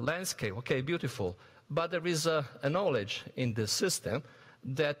the landscape, okay, beautiful, but there is a knowledge in the system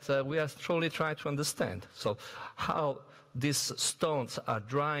that we are truly trying to understand. So how these stones are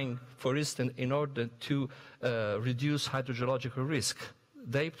drying, for instance, in order to reduce hydrogeological risk.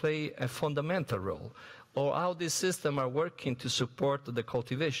 They play a fundamental role. Or how these systems are working to support the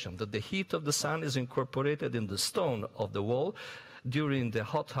cultivation, that the heat of the sun is incorporated in the stone of the wall during the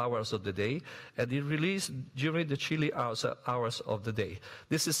hot hours of the day, and it released during the chilly hours of the day.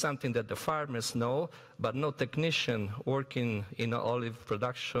 This is something that the farmers know, but no technician working in olive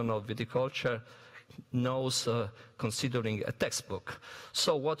production or viticulture knows, considering a textbook.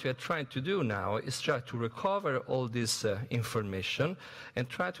 So what we are trying to do now is try to recover all this information and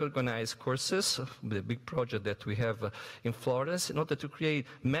try to organize courses, the big project that we have in Florence, in order to create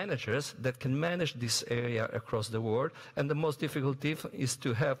managers that can manage this area across the world. And the most difficult thing is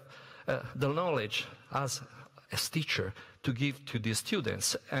to have the knowledge as teacher to give to these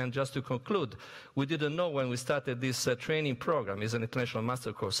students. And just to conclude, we didn't know when we started this training program, it's an international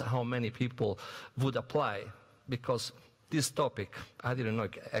master course, how many people would apply, because this topic, I didn't know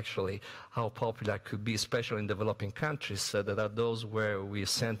actually how popular it could be, especially in developing countries that are those where we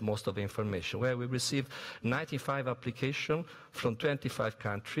send most of the information, where we received 95 applications from 25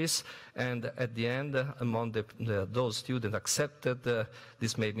 countries, and at the end, among those students accepted,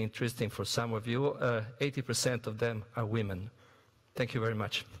 this may be interesting for some of you, 80% of them are women. Thank you very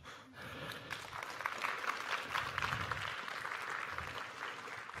much.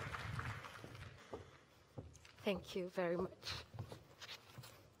 Thank you very much.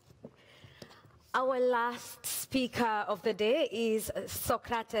 Our last speaker of the day is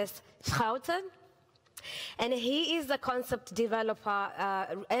Socrates Schouten, and he is the concept developer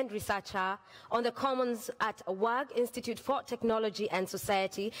and researcher on the Commons at WAG, Institute for Technology and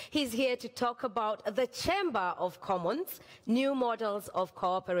Society. He's here to talk about the Chamber of Commons, new models of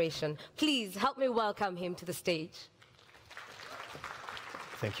cooperation. Please help me welcome him to the stage.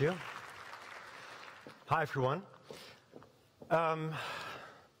 Thank you. Hi, everyone.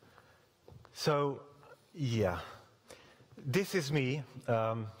 This is me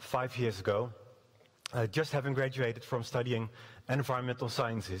 5 years ago, just having graduated from studying environmental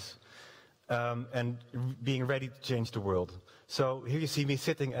sciences and being ready to change the world. So here you see me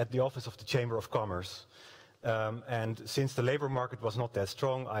sitting at the office of the Chamber of Commerce. And since the labor market was not that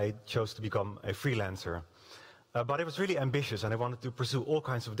strong, I chose to become a freelancer. But I was really ambitious, and I wanted to pursue all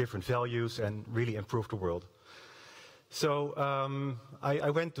kinds of different values and really improve the world. So I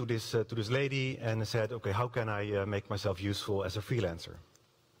went to this lady and I said, okay, how can I make myself useful as a freelancer?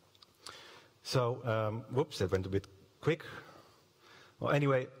 So, whoops, that went a bit quick. Well,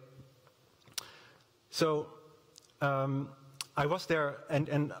 anyway, so I was there,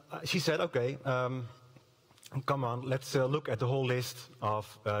 and she said, okay, come on, let's look at the whole list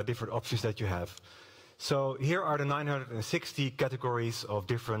of different options that you have. So here are the 960 categories of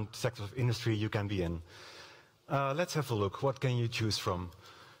different sectors of industry you can be in. Let's have a look. What can you choose from?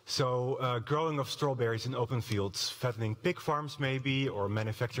 So growing of strawberries in open fields, fattening pig farms maybe, or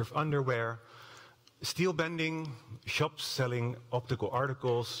manufacture of underwear, steel bending, shops selling optical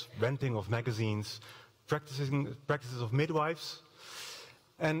articles, renting of magazines, practices of midwives.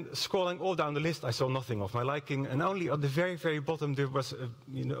 And scrolling all down the list, I saw nothing of my liking, and only at the very, very bottom there was a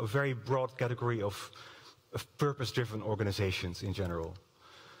very broad category of purpose-driven organizations in general.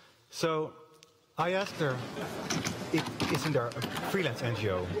 So I asked her, isn't there a freelance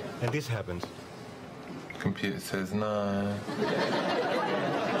NGO? And this happened. Computer says no.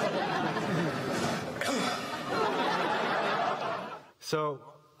 So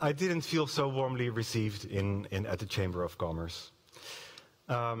I didn't feel so warmly received at the Chamber of Commerce.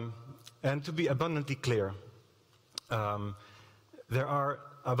 And to be abundantly clear, there are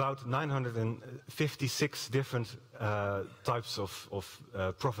about 956 different types of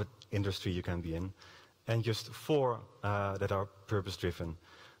profit industry you can be in, and just 4 that are purpose-driven.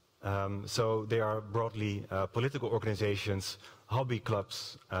 So they are broadly political organizations, hobby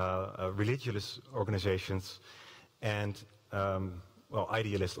clubs, religious organizations, and well,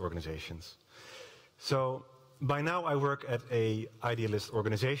 idealist organizations. So by now I work at an idealist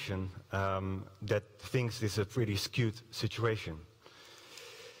organization that thinks this is a pretty skewed situation.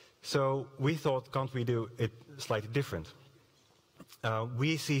 So we thought, can't we do it slightly different?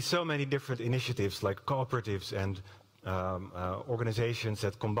 We see so many different initiatives like cooperatives and organizations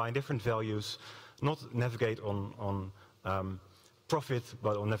that combine different values, not navigate on profit,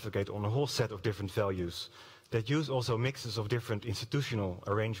 but on navigate on a whole set of different values that use also mixes of different institutional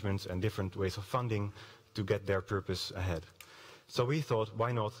arrangements and different ways of funding to get their purpose ahead. So we thought,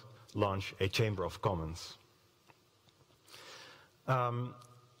 why not launch a Chamber of Commons?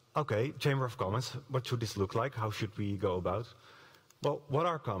 Okay, Chamber of Commons, what should this look like? How should we go about? Well, what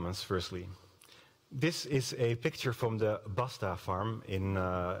are commons, firstly? This is a picture from the Basta farm in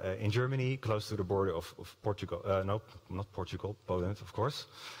Germany, close to the border of Portugal. No, not Portugal, Poland, of course.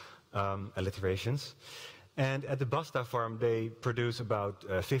 Alliterations. And at the Basta farm, they produce about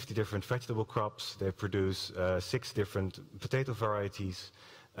 50 different vegetable crops. They produce 6 different potato varieties,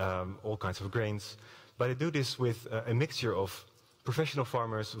 all kinds of grains. But they do this with a mixture of professional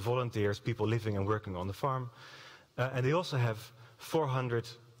farmers, volunteers, people living and working on the farm. And they also have 400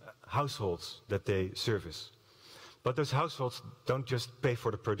 households that they service. But those households don't just pay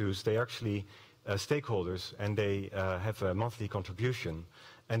for the produce, they are actually stakeholders, and they have a monthly contribution.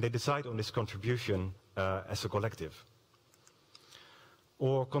 And they decide on this contribution as a collective.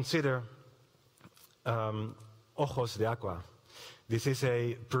 Or consider Ojos de Agua. This is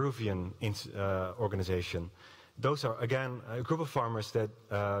a Peruvian organization. Those are, again, a group of farmers that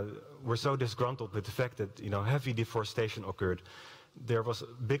were so disgruntled with the fact that heavy deforestation occurred. There was a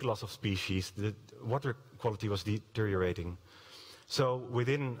big loss of species. The water quality was deteriorating. So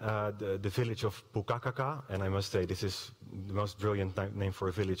within the village of Pucacaca, and I must say this is the most brilliant name for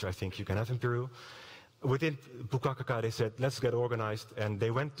a village I think you can have in Peru. Within Pucacaca they said, let's get organized, and they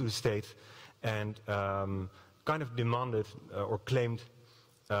went to the state and kind of demanded or claimed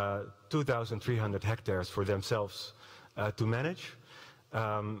 2,300 hectares for themselves to manage,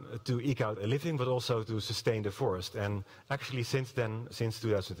 to eke out a living, but also to sustain the forest. And actually since then, since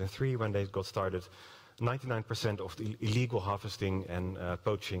 2003, when they got started, 99% of the illegal harvesting and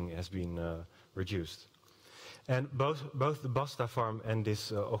poaching has been reduced. And both the Basta farm and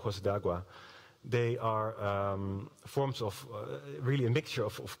this Ojos de Agua, they are forms of really a mixture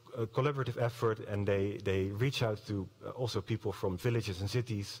of collaborative effort, and they reach out to also people from villages and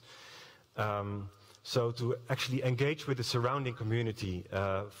cities. So to actually engage with the surrounding community,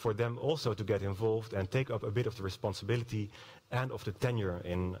 for them also to get involved and take up a bit of the responsibility and of the tenure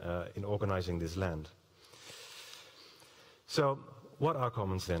in organizing this land. So what are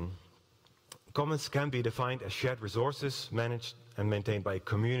commons then? Commons can be defined as shared resources managed and maintained by a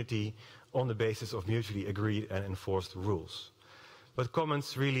community on the basis of mutually agreed and enforced rules. But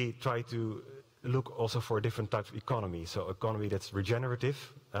commons really try to look also for different types of economy, so economy that's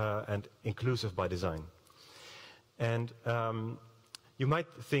regenerative and inclusive by design. And you might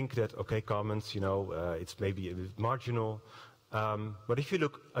think that, okay, commons, it's maybe a bit marginal, but if you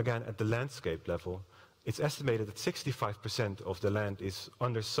look again at the landscape level, it's estimated that 65% of the land is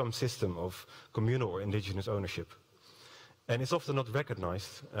under some system of communal or indigenous ownership. And it's often not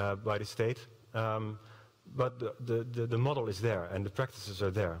recognized by the state, but the model is there and the practices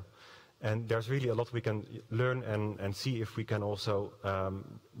are there. And there's really a lot we can learn and see if we can also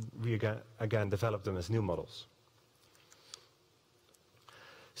again develop them as new models.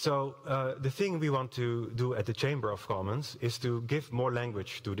 So the thing we want to do at the Chamber of Commons is to give more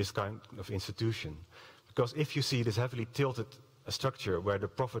language to this kind of institution. Because if you see this heavily tilted structure where the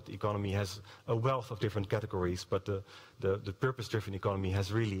profit economy has a wealth of different categories, but the purpose-driven economy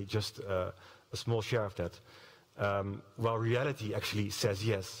has really just a small share of that, while reality actually says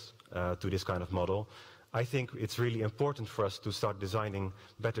yes to this kind of model, I think it's really important for us to start designing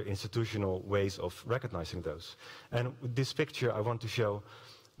better institutional ways of recognizing those. And with this picture, I want to show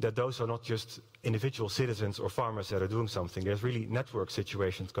that those are not just individual citizens or farmers that are doing something. There's really network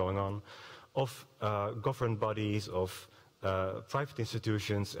situations going on of government bodies, of private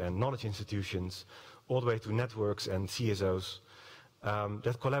institutions and knowledge institutions, all the way to networks and CSOs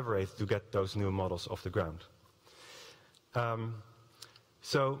that collaborate to get those new models off the ground.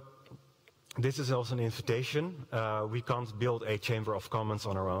 So this is also an invitation. We can't build a Chamber of Commons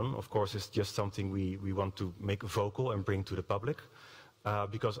on our own. Of course, it's just something we want to make vocal and bring to the public.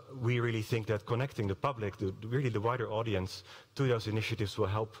 Because we really think that connecting the public, really the wider audience, to those initiatives will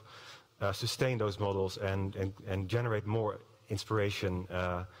help sustain those models and generate more inspiration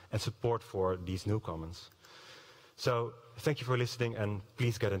and support for these new commons. So thank you for listening, and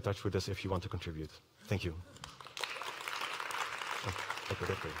please get in touch with us if you want to contribute. Thank you.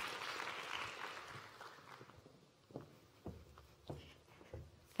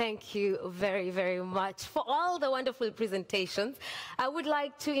 Thank you very, very much for all the wonderful presentations. I would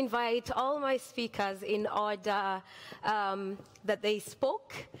like to invite all my speakers in order that they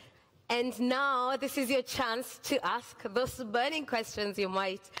spoke. And now this is your chance to ask those burning questions you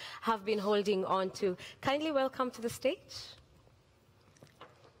might have been holding on to. Kindly welcome to the stage.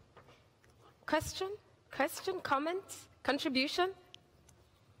 Question, comment, contribution?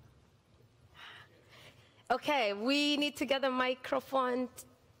 Okay, we need to get a microphone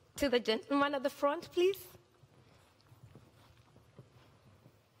to the gentleman at the front, please.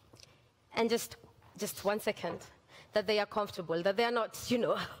 And just 1 second, that they are comfortable, that they are not, you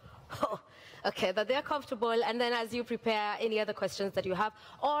know, okay, that they are comfortable, and then as you prepare any other questions that you have,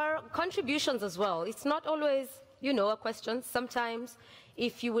 or contributions as well. It's not always, you know, a question. Sometimes,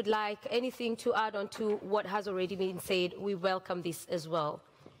 if you would like anything to add on to what has already been said, we welcome this as well.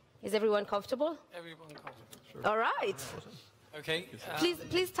 Is everyone comfortable? Everyone comfortable. Sure. All right. Okay.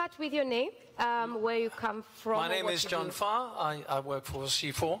 Please start with your name, where you come from. My name is John Farr. I work for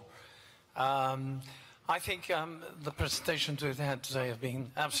C4. I think the presentations we've had today have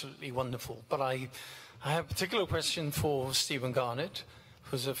been absolutely wonderful, but I have a particular question for Stephen Garnett,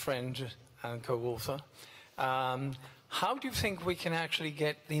 who's a friend and co-author. How do you think we can actually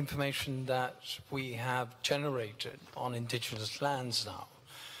get the information that we have generated on indigenous lands now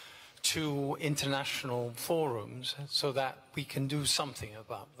to international forums so that we can do something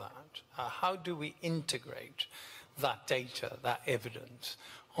about that? How do we integrate that data, that evidence,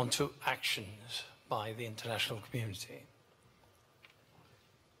 onto actions by the international community?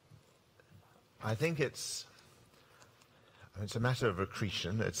 I think it's a matter of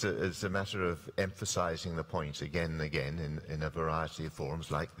accretion. It's a matter of emphasizing the point again and again in a variety of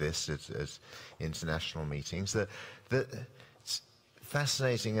forums like this, as international meetings. It's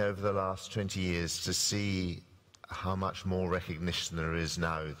fascinating over the last 20 years to see how much more recognition there is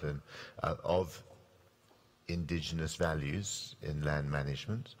now than of indigenous values in land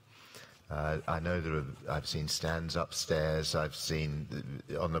management. I know I've seen stands upstairs. I've seen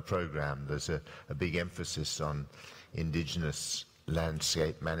on the program there's a big emphasis on indigenous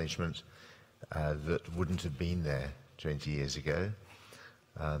landscape management that wouldn't have been there 20 years ago.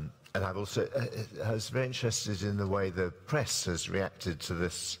 And I was very interested in the way the press has reacted to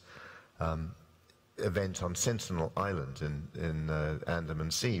this event on Sentinel Island in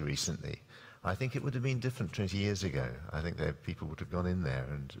Andaman Sea recently. I think it would have been different 20 years ago. I think people would have gone in there,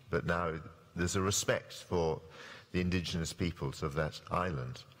 but now there's a respect for the indigenous peoples of that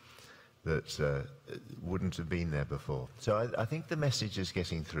island that wouldn't have been there before. So I think the message is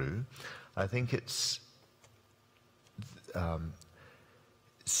getting through. I think it's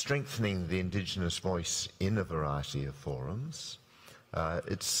strengthening the indigenous voice in a variety of forums.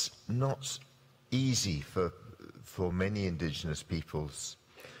 It's not easy for many indigenous peoples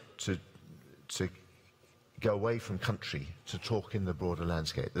to go away from country to talk in the broader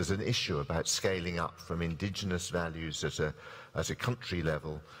landscape. There's an issue about scaling up from indigenous values at a country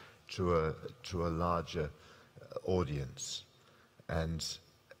level to a larger audience, and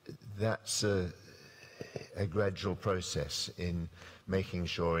that's a gradual process in making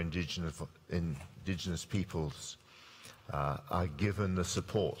sure indigenous peoples are given the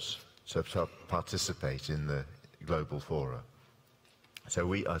support to participate in the global fora. So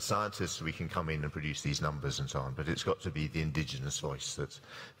we are scientists, we can come in and produce these numbers and so on, but it's got to be the indigenous voice that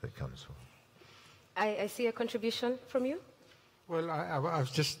comes from. I see a contribution from you. Well, I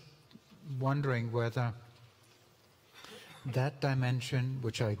was just wondering whether that dimension,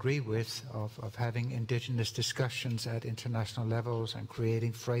 which I agree with, of having indigenous discussions at international levels and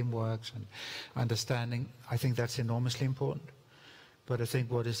creating frameworks and understanding, I think that's enormously important. But I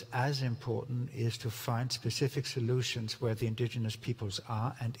think what is as important is to find specific solutions where the indigenous peoples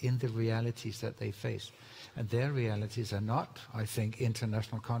are and in the realities that they face. And their realities are not, I think,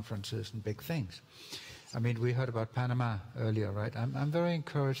 international conferences and big things. I mean, we heard about Panama earlier, right? I'm very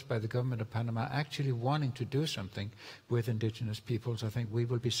encouraged by the government of Panama actually wanting to do something with indigenous peoples. I think we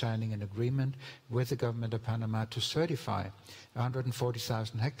will be signing an agreement with the government of Panama to certify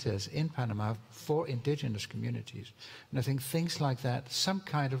 140,000 hectares in Panama for indigenous communities. And I think things like that, some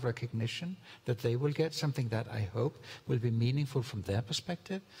kind of recognition that they will get, something that I hope will be meaningful from their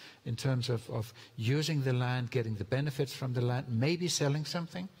perspective in terms of using the land, getting the benefits from the land, maybe selling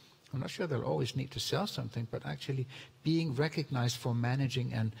something. I'm not sure they'll always need to sell something, but actually being recognized for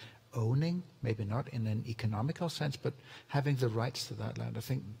managing and owning, maybe not in an economical sense, but having the rights to that land. I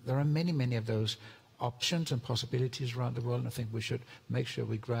think there are many, many of those options and possibilities around the world, and I think we should make sure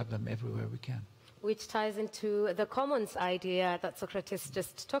we grab them everywhere we can. Which ties into the commons idea that Socrates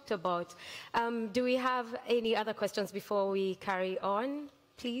just talked about. Do we have any other questions before we carry on,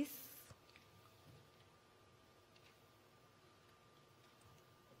 please?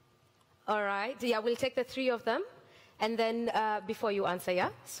 All right, yeah, we'll take the three of them, and then before you answer, yeah?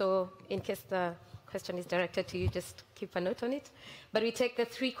 So in case the question is directed to you, just keep a note on it. But we take the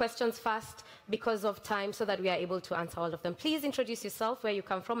three questions first because of time so that we are able to answer all of them. Please introduce yourself, where you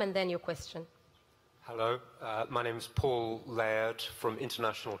come from, and then your question. Hello, my name is Paul Laird from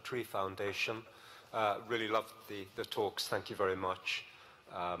International Tree Foundation. Really loved the talks, thank you very much.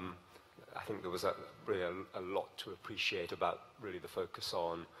 I think there was really a lot to appreciate about really the focus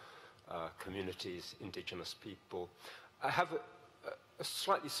on communities, indigenous people. I have a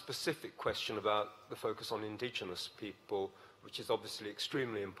slightly specific question about the focus on indigenous people, which is obviously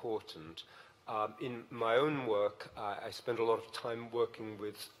extremely important. In my own work, I spend a lot of time working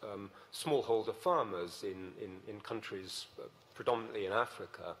with smallholder farmers in countries, predominantly in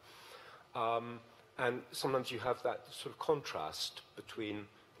Africa. And sometimes you have that sort of contrast between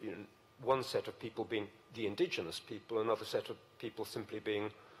one set of people being the indigenous people, another set of people simply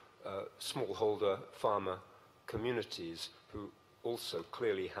being smallholder farmer communities who also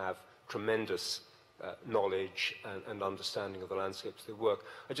clearly have tremendous knowledge and understanding of the landscapes they work.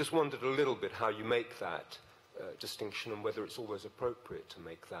 I just wondered a little bit how you make that distinction and whether it's always appropriate to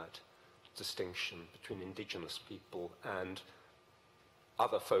make that distinction between indigenous people and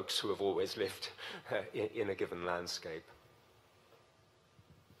other folks who have always lived in a given landscape.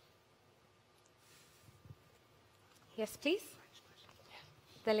 Yes, please.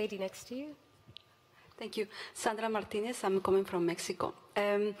 The lady next to you. Thank you. Sandra Martinez, I'm coming from Mexico.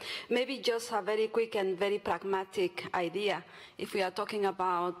 Maybe just a very quick and very pragmatic idea. If we are talking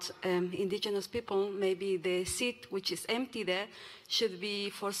about indigenous people, maybe the seat which is empty there should be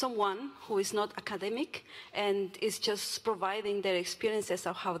for someone who is not academic and is just providing their experiences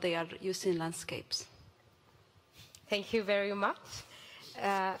of how they are using landscapes. Thank you very much.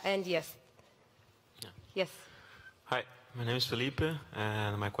 And yes. Yeah. Yes. Hi. My name is Felipe,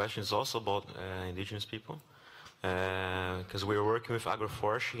 and my question is also about indigenous people, because we are working with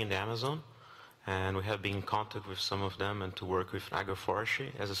agroforestry in the Amazon, and we have been in contact with some of them and to work with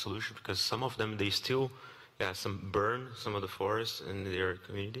agroforestry as a solution, because some of them, they still burn some of the forests in their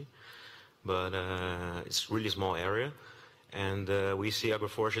community, but it's really small area, and we see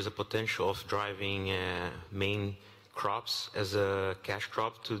agroforestry as a potential of driving main crops as a cash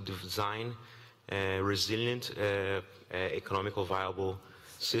crop to design resilient, economical viable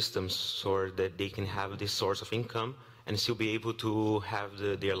systems so that they can have this source of income and still be able to have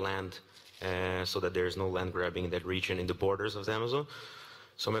their land so that there is no land grabbing in that region in the borders of the Amazon.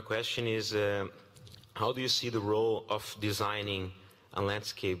 So my question is, how do you see the role of designing a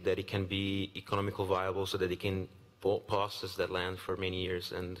landscape that it can be economical viable so that it can possess that land for many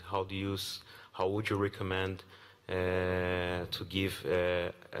years, and how would you recommend to give,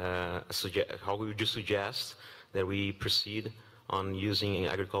 how would you suggest that we proceed on using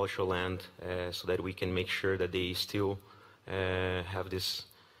agricultural land so that we can make sure that they still have this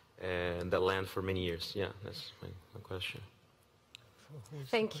that land for many years? Yeah, that's my question.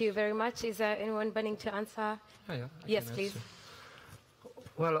 Thank you very much. Is there anyone burning to answer? Yes, please.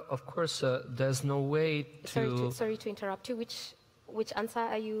 Well, of course, there's no way to... Sorry to interrupt you. which answer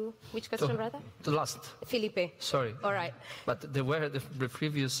are you, which question rather? The last. Felipe. Sorry. All right. But there were the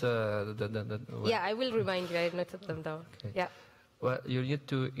previous... Yeah, I will remind you. I noted them down. Okay. Yeah. Well, you need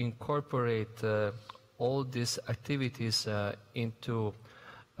to incorporate all these activities into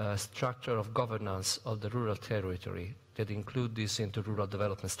a structure of governance of the rural territory that include this into rural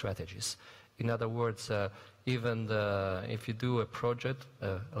development strategies. In other words, even if you do a project,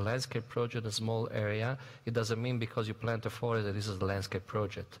 a landscape project, a small area, it doesn't mean because you plant a forest that this is a landscape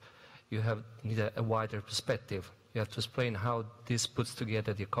project. You need a wider perspective. You have to explain how this puts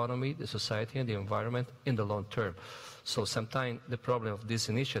together the economy, the society, and the environment in the long term. So sometimes the problem of this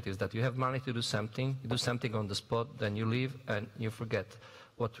initiative is that you have money to do something, you do something on the spot, then you leave and you forget.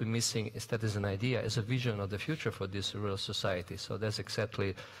 What we're missing instead is an idea, is a vision of the future for this rural society. So that's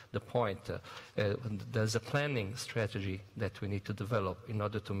exactly the point. There's a planning strategy that we need to develop in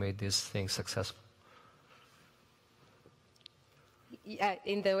order to make these things successful. Yeah,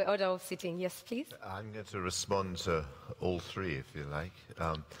 in the order of sitting, yes, please. I'm going to respond to all three, if you like.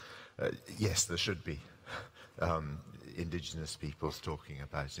 Yes, there should be indigenous peoples talking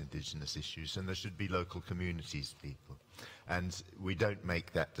about indigenous issues, and there should be local communities people. And we don't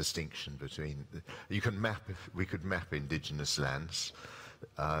make that distinction between... we could map indigenous lands.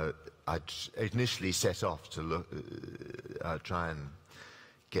 I'd initially set off to look, try and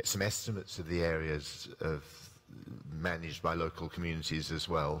get some estimates of the areas managed by local communities as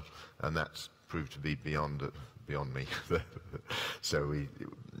well, and that's proved to be beyond me. So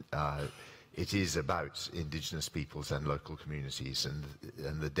it is about indigenous peoples and local communities,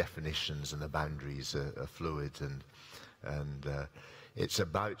 and the definitions and the boundaries are fluid, and it's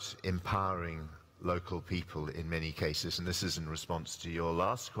about empowering local people in many cases. And this is in response to your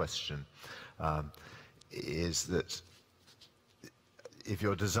last question, is that if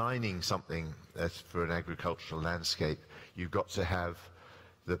you're designing something for an agricultural landscape, you've got to have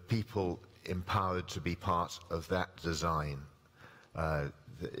the people empowered to be part of that design.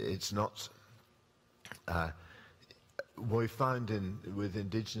 It's not... what we found with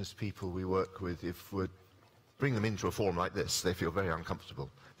indigenous people we work with, if we bring them into a forum like this, they feel very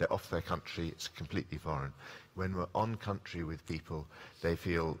uncomfortable. They're off their country, it's completely foreign. When we're on country with people, they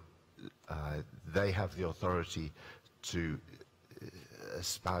feel they have the authority to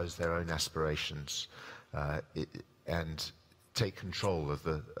espouse their own aspirations and take control of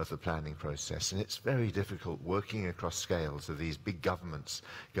the planning process. And it's very difficult working across scales of these big governments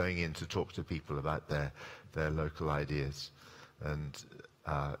going in to talk to people about their local ideas. And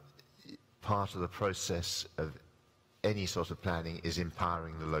part of the process of any sort of planning is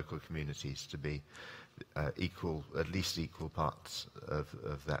empowering the local communities to be at least equal parts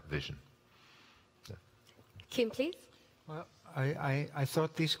of that vision. So. Kim, please. Well, I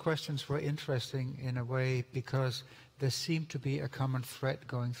thought these questions were interesting in a way because there seemed to be a common thread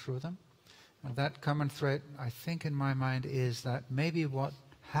going through them. And that common thread, I think in my mind, is that maybe what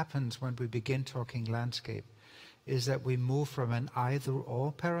happens when we begin talking landscape is that we move from an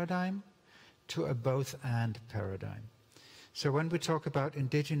either-or paradigm to a both-and paradigm. So when we talk about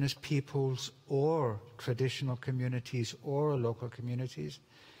indigenous peoples or traditional communities or local communities,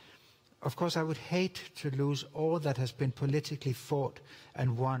 of course, I would hate to lose all that has been politically fought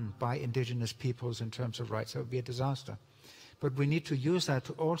and won by indigenous peoples in terms of rights. That would be a disaster. But we need to use that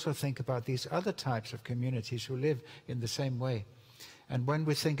to also think about these other types of communities who live in the same way. And when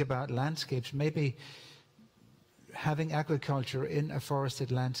we think about landscapes, maybe having agriculture in a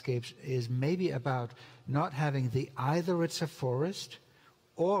forested landscape is maybe about not having the either it's a forest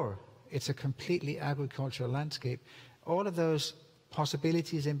or it's a completely agricultural landscape. All of those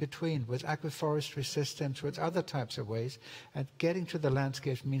possibilities in between with agroforestry systems, with other types of ways, and getting to the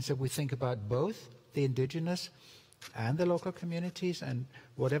landscapes means that we think about both the indigenous and the local communities and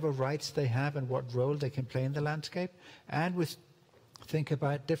whatever rights they have and what role they can play in the landscape, and we think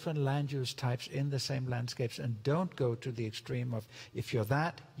about different land use types in the same landscapes and don't go to the extreme of if you're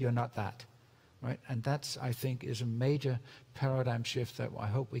that, you're not that. Right? And that's, I think, is a major paradigm shift that I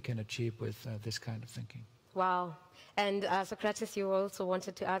hope we can achieve with this kind of thinking. Wow. And Socrates, you also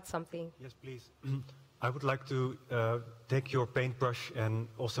wanted to add something. Yes, please. I would like to take your paintbrush and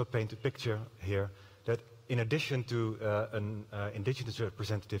also paint a picture here that in addition to an indigenous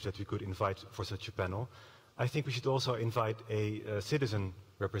representative that we could invite for such a panel, I think we should also invite a citizen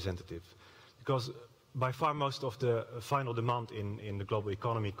representative, because by far most of the final demand in the global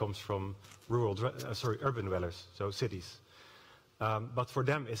economy comes from urban dwellers, so cities. But for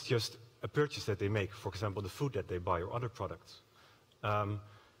them, it's just a purchase that they make, for example, the food that they buy or other products.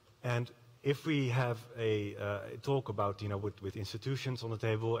 And if we have a talk about, with institutions on the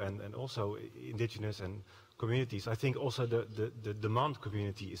table and also indigenous and communities, I think also the demand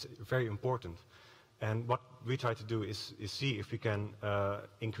community is very important. And what we try to do is see if we can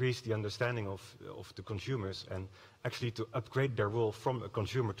increase the understanding of the consumers and actually to upgrade their role from a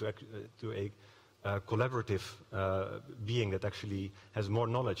consumer to a collaborative being that actually has more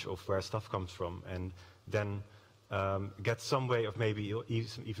knowledge of where stuff comes from, and then get some way of maybe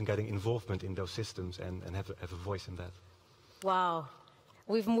even getting involvement in those systems and have a voice in that. Wow.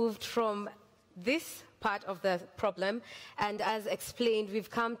 We've moved from this part of the problem, and as explained, we've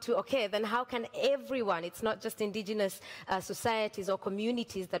come to, okay, then how can everyone, it's not just indigenous societies or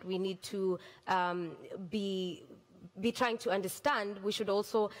communities that we need to be trying to understand, we should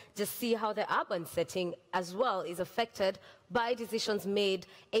also just see how the urban setting as well is affected by decisions made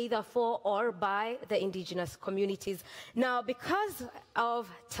either for or by the indigenous communities. Now, because of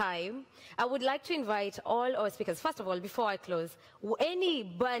time, I would like to invite all our speakers. First of all, before I close, any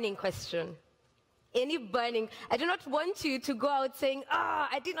burning question? Any burning, I do not want you to go out saying,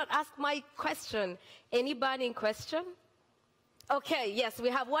 I did not ask my question. Any burning question? Okay, yes, we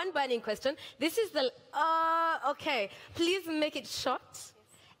have one burning question. This is the, okay, please make it short.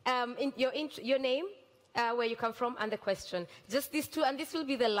 Your name, where you come from, and the question. Just these two, and this will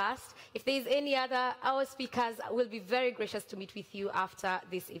be the last. If there is any other, our speakers will be very gracious to meet with you after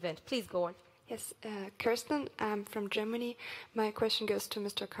this event. Please go on. Yes, Kirsten, I'm from Germany. My question goes to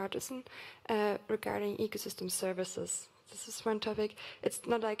Mr. Carterson regarding ecosystem services. This is one topic. It's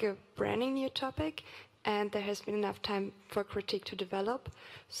not like a branding new topic, and there has been enough time for critique to develop.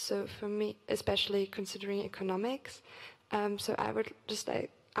 So for me, especially considering economics, so I would just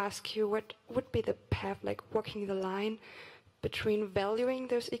ask you what would be the path, like walking the line between valuing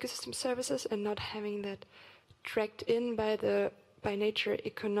those ecosystem services and not having that dragged in by nature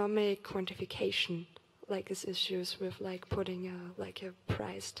economic quantification, like these issues with like putting a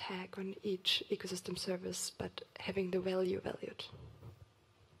price tag on each ecosystem service, but having the value valued.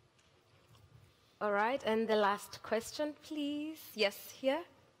 All right, and the last question, please. Yes, here.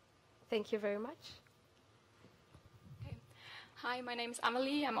 Thank you very much. Okay. Hi, my name is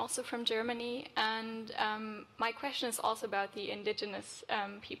Amelie. I'm also from Germany, and my question is also about the indigenous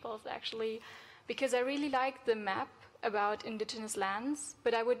peoples, actually, because I really like the map about indigenous lands,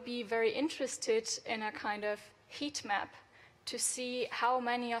 but I would be very interested in a kind of heat map to see how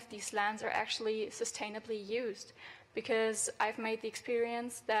many of these lands are actually sustainably used. Because I've made the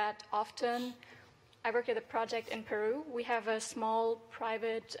experience that often, I work at a project in Peru, we have a small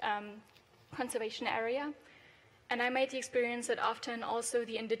private conservation area, and I made the experience that often also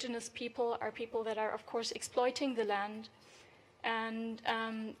the indigenous people are people that are of course exploiting the land, and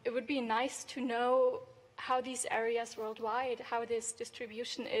it would be nice to know how these areas worldwide, how this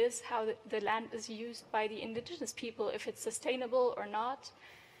distribution is, how the land is used by the indigenous people, if it's sustainable or not,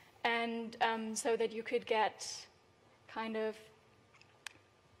 and so that you could get kind of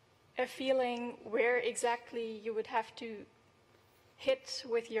a feeling where exactly you would have to hit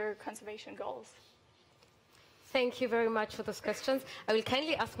with your conservation goals. Thank you very much for those questions. I will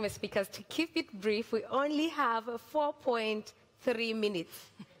kindly ask my speakers to keep it brief. We only have 4.3 minutes.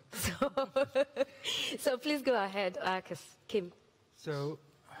 So please go ahead, Kim. So,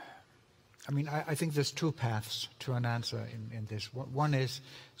 I mean, I think there's two paths to an answer in this. One is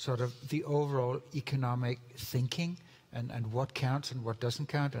sort of the overall economic thinking and what counts and what doesn't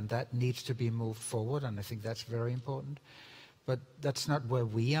count, and that needs to be moved forward, and I think that's very important. But that's not where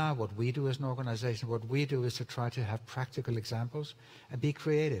we are, what we do as an organization. What we do is to try to have practical examples and be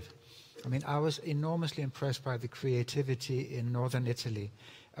creative. I mean, I was enormously impressed by the creativity in northern Italy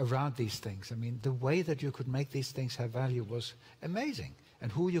around these things. I mean, the way that you could make these things have value was amazing,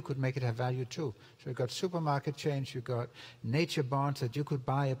 and who you could make it have value to. So you got supermarket chains, you got nature bonds that you could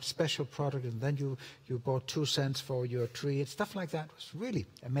buy a special product, and then you bought 2 cents for your tree, and stuff like that. It was really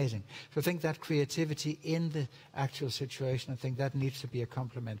amazing. So I think that creativity in the actual situation, I think that needs to be a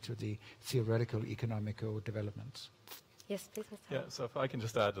complement to the theoretical economical developments. Yes, please, Mr. Yeah, so if I can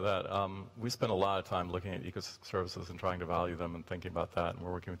just add to that, we spend a lot of time looking at ecosystem services and trying to value them and thinking about that, and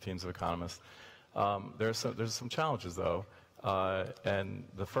we're working with teams of economists. There's some challenges, though, and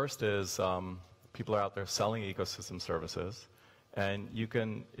the first is people are out there selling ecosystem services, and you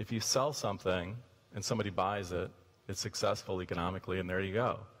can, if you sell something and somebody buys it, it's successful economically, and there you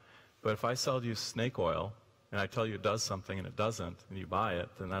go. But if I sell you snake oil, and I tell you it does something and it doesn't, and you buy it,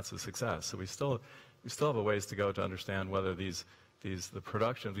 then that's a success. So we still have a ways to go to understand whether the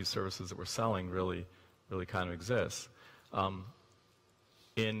production of these services that we're selling really kind of exists.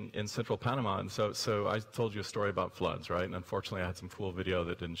 in central Panama. And so I told you a story about floods, right? And unfortunately, I had some cool video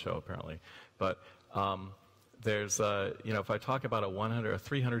that didn't show, apparently. But there's, you know, if I talk about a 100 or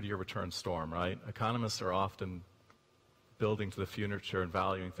 300-year return storm, right? Economists are often building to the future and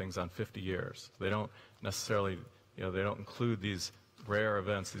valuing things on 50 years. They don't necessarily, you know, they don't include these rare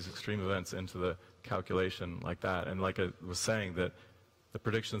events, these extreme events into the calculation like that. And like I was saying, that the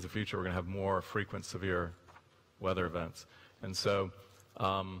predictions of the future, we're going to have more frequent, severe weather events. And so,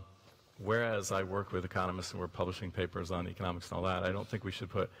 whereas I work with economists and we're publishing papers on economics and all that, I don't think we should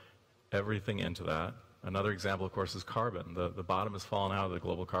put everything into that. Another example, of course, is carbon. The bottom has fallen out of the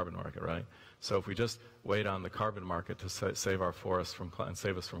global carbon market, right? So if we just wait on the carbon market to save our forests and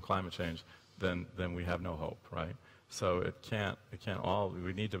save us from climate change, then we have no hope, right? So it can't all.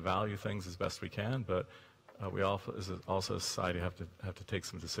 We need to value things as best we can, but we also, as a society, have to take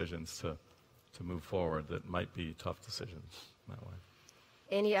some decisions to move forward that might be tough decisions that way.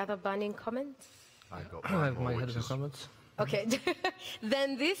 Any other burning comments? I got one more, which is comments. Okay,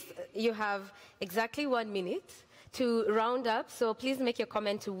 then you have exactly 1 minute to round up, so please make your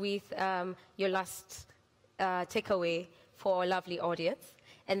comment with your last takeaway for our lovely audience,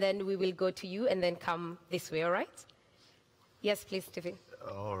 and then we will go to you and then come this way, all right? Yes, please, Stephen.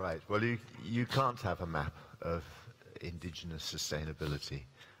 All right. Well, you can't have a map of indigenous sustainability.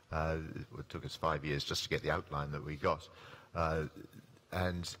 It took us 5 years just to get the outline that we got.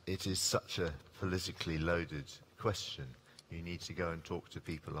 And it is such a politically loaded question. You need to go and talk to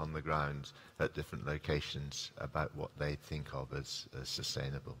people on the ground at different locations about what they think of as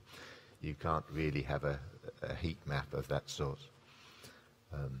sustainable. You can't really have a heat map of that sort.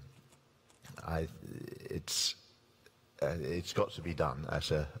 It's got to be done at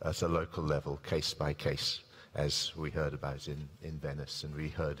a local level, case by case, as we heard about in Venice, and we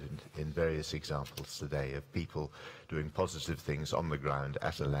heard in various examples today of people doing positive things on the ground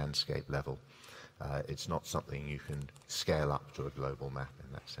at a landscape level. It's not something you can scale up to a global map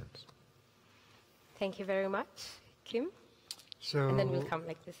in that sense. Thank you very much, Kim. So, and then we'll come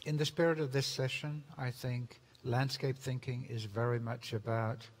like this. In the spirit of this session, I think landscape thinking is very much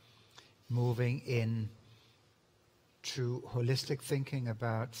about moving in to holistic thinking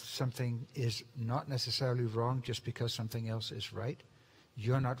about something is not necessarily wrong just because something else is right.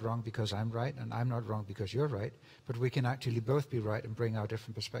 You're not wrong because I'm right, and I'm not wrong because you're right, but we can actually both be right and bring our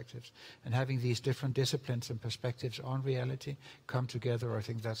different perspectives. And having these different disciplines and perspectives on reality come together, I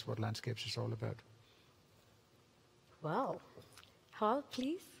think that's what landscapes is all about. Wow. Hal,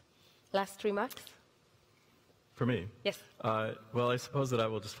 please, last remarks. For me? Yes. Well, I suppose that I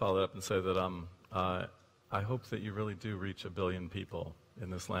will just follow up and say that I hope that you really do reach 1 billion people in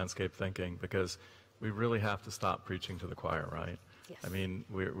this landscape thinking, because we really have to stop preaching to the choir, right? Yes. I mean,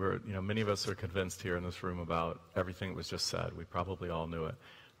 we're you know, many of us are convinced here in this room about everything that was just said. We probably all knew it.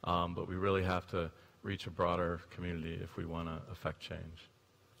 But we really have to reach a broader community if we want to affect change.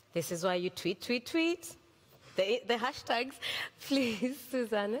 This is why you tweet. The hashtags. Please,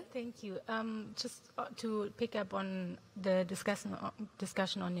 Susanne. Thank you. Just to pick up on the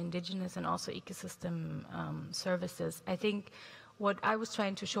discussion on indigenous and also ecosystem services, I think what I was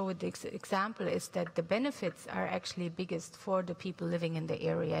trying to show with this example is that the benefits are actually biggest for the people living in the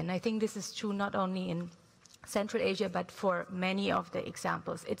area. And I think this is true not only in Central Asia, but for many of the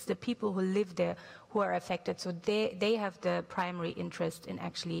examples. It's the people who live there who are affected. So they have the primary interest in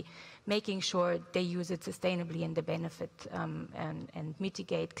actually making sure they use it sustainably and the benefit and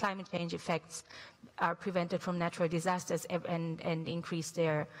mitigate climate change effects, are prevented from natural disasters and increase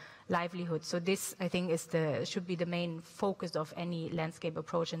their livelihood. So this, I think, should be the main focus of any landscape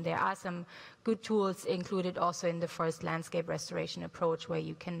approach. And there are some good tools included also in the first landscape restoration approach, where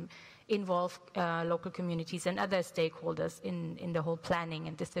you can involve local communities and other stakeholders in the whole planning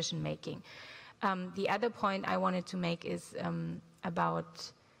and decision making. The other point I wanted to make is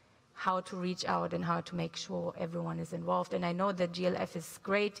about how to reach out and how to make sure everyone is involved. And I know that GLF is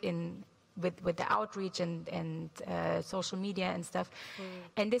great with the outreach and social media and stuff.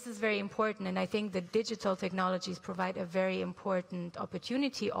 And this is very important. And I think that digital technologies provide a very important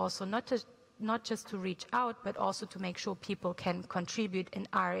opportunity also, not just to reach out, but also to make sure people can contribute and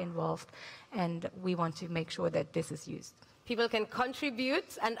are involved. And we want to make sure that this is used. People can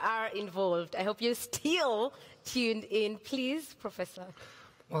contribute and are involved. I hope you're still tuned in. Please, Professor.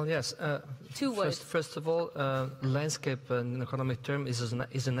 Well, yes. 2 words. First of all, landscape in economic terms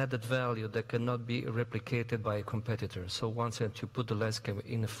is an added value that cannot be replicated by a competitor. So once that you put the landscape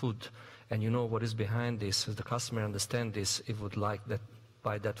in a food and you know what is behind this, if the customer understands this, it would like that,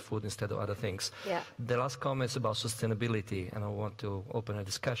 buy that food instead of other things. Yeah. The last comment is about sustainability, and I want to open a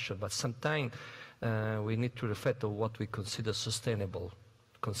discussion, but sometimes we need to reflect on what we consider sustainable.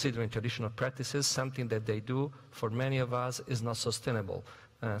 considering traditional practices, something that they do for many of us is not sustainable.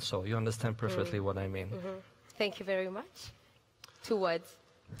 So you understand perfectly what I mean. Thank you very much. 2 words.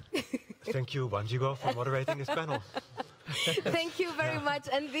 Thank you, Wanjigo, for moderating this panel. Thank you very much.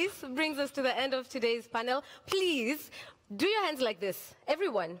 And this brings us to the end of today's panel. Please, do your hands like this.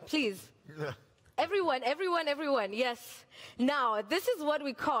 Everyone, please. Everyone, everyone, everyone, yes. Now, this is what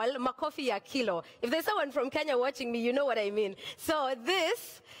we call makofi ya kilo. If there's someone from Kenya watching me, you know what I mean. So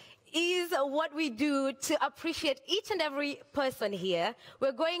this is what we do to appreciate each and every person here.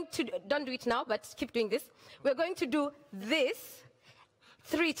 We're going to, don't do it now, but keep doing this. We're going to do this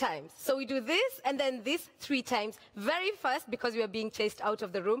 3 times. So we do this and then this 3 times. Very fast because we are being chased out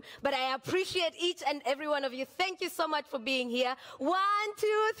of the room. But I appreciate each and every one of you. Thank you so much for being here. 1,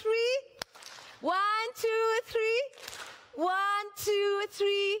 2, 3. 1, 2, 3. 1, 2,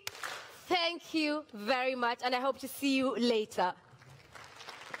 3. Thank you very much. And I hope to see you later.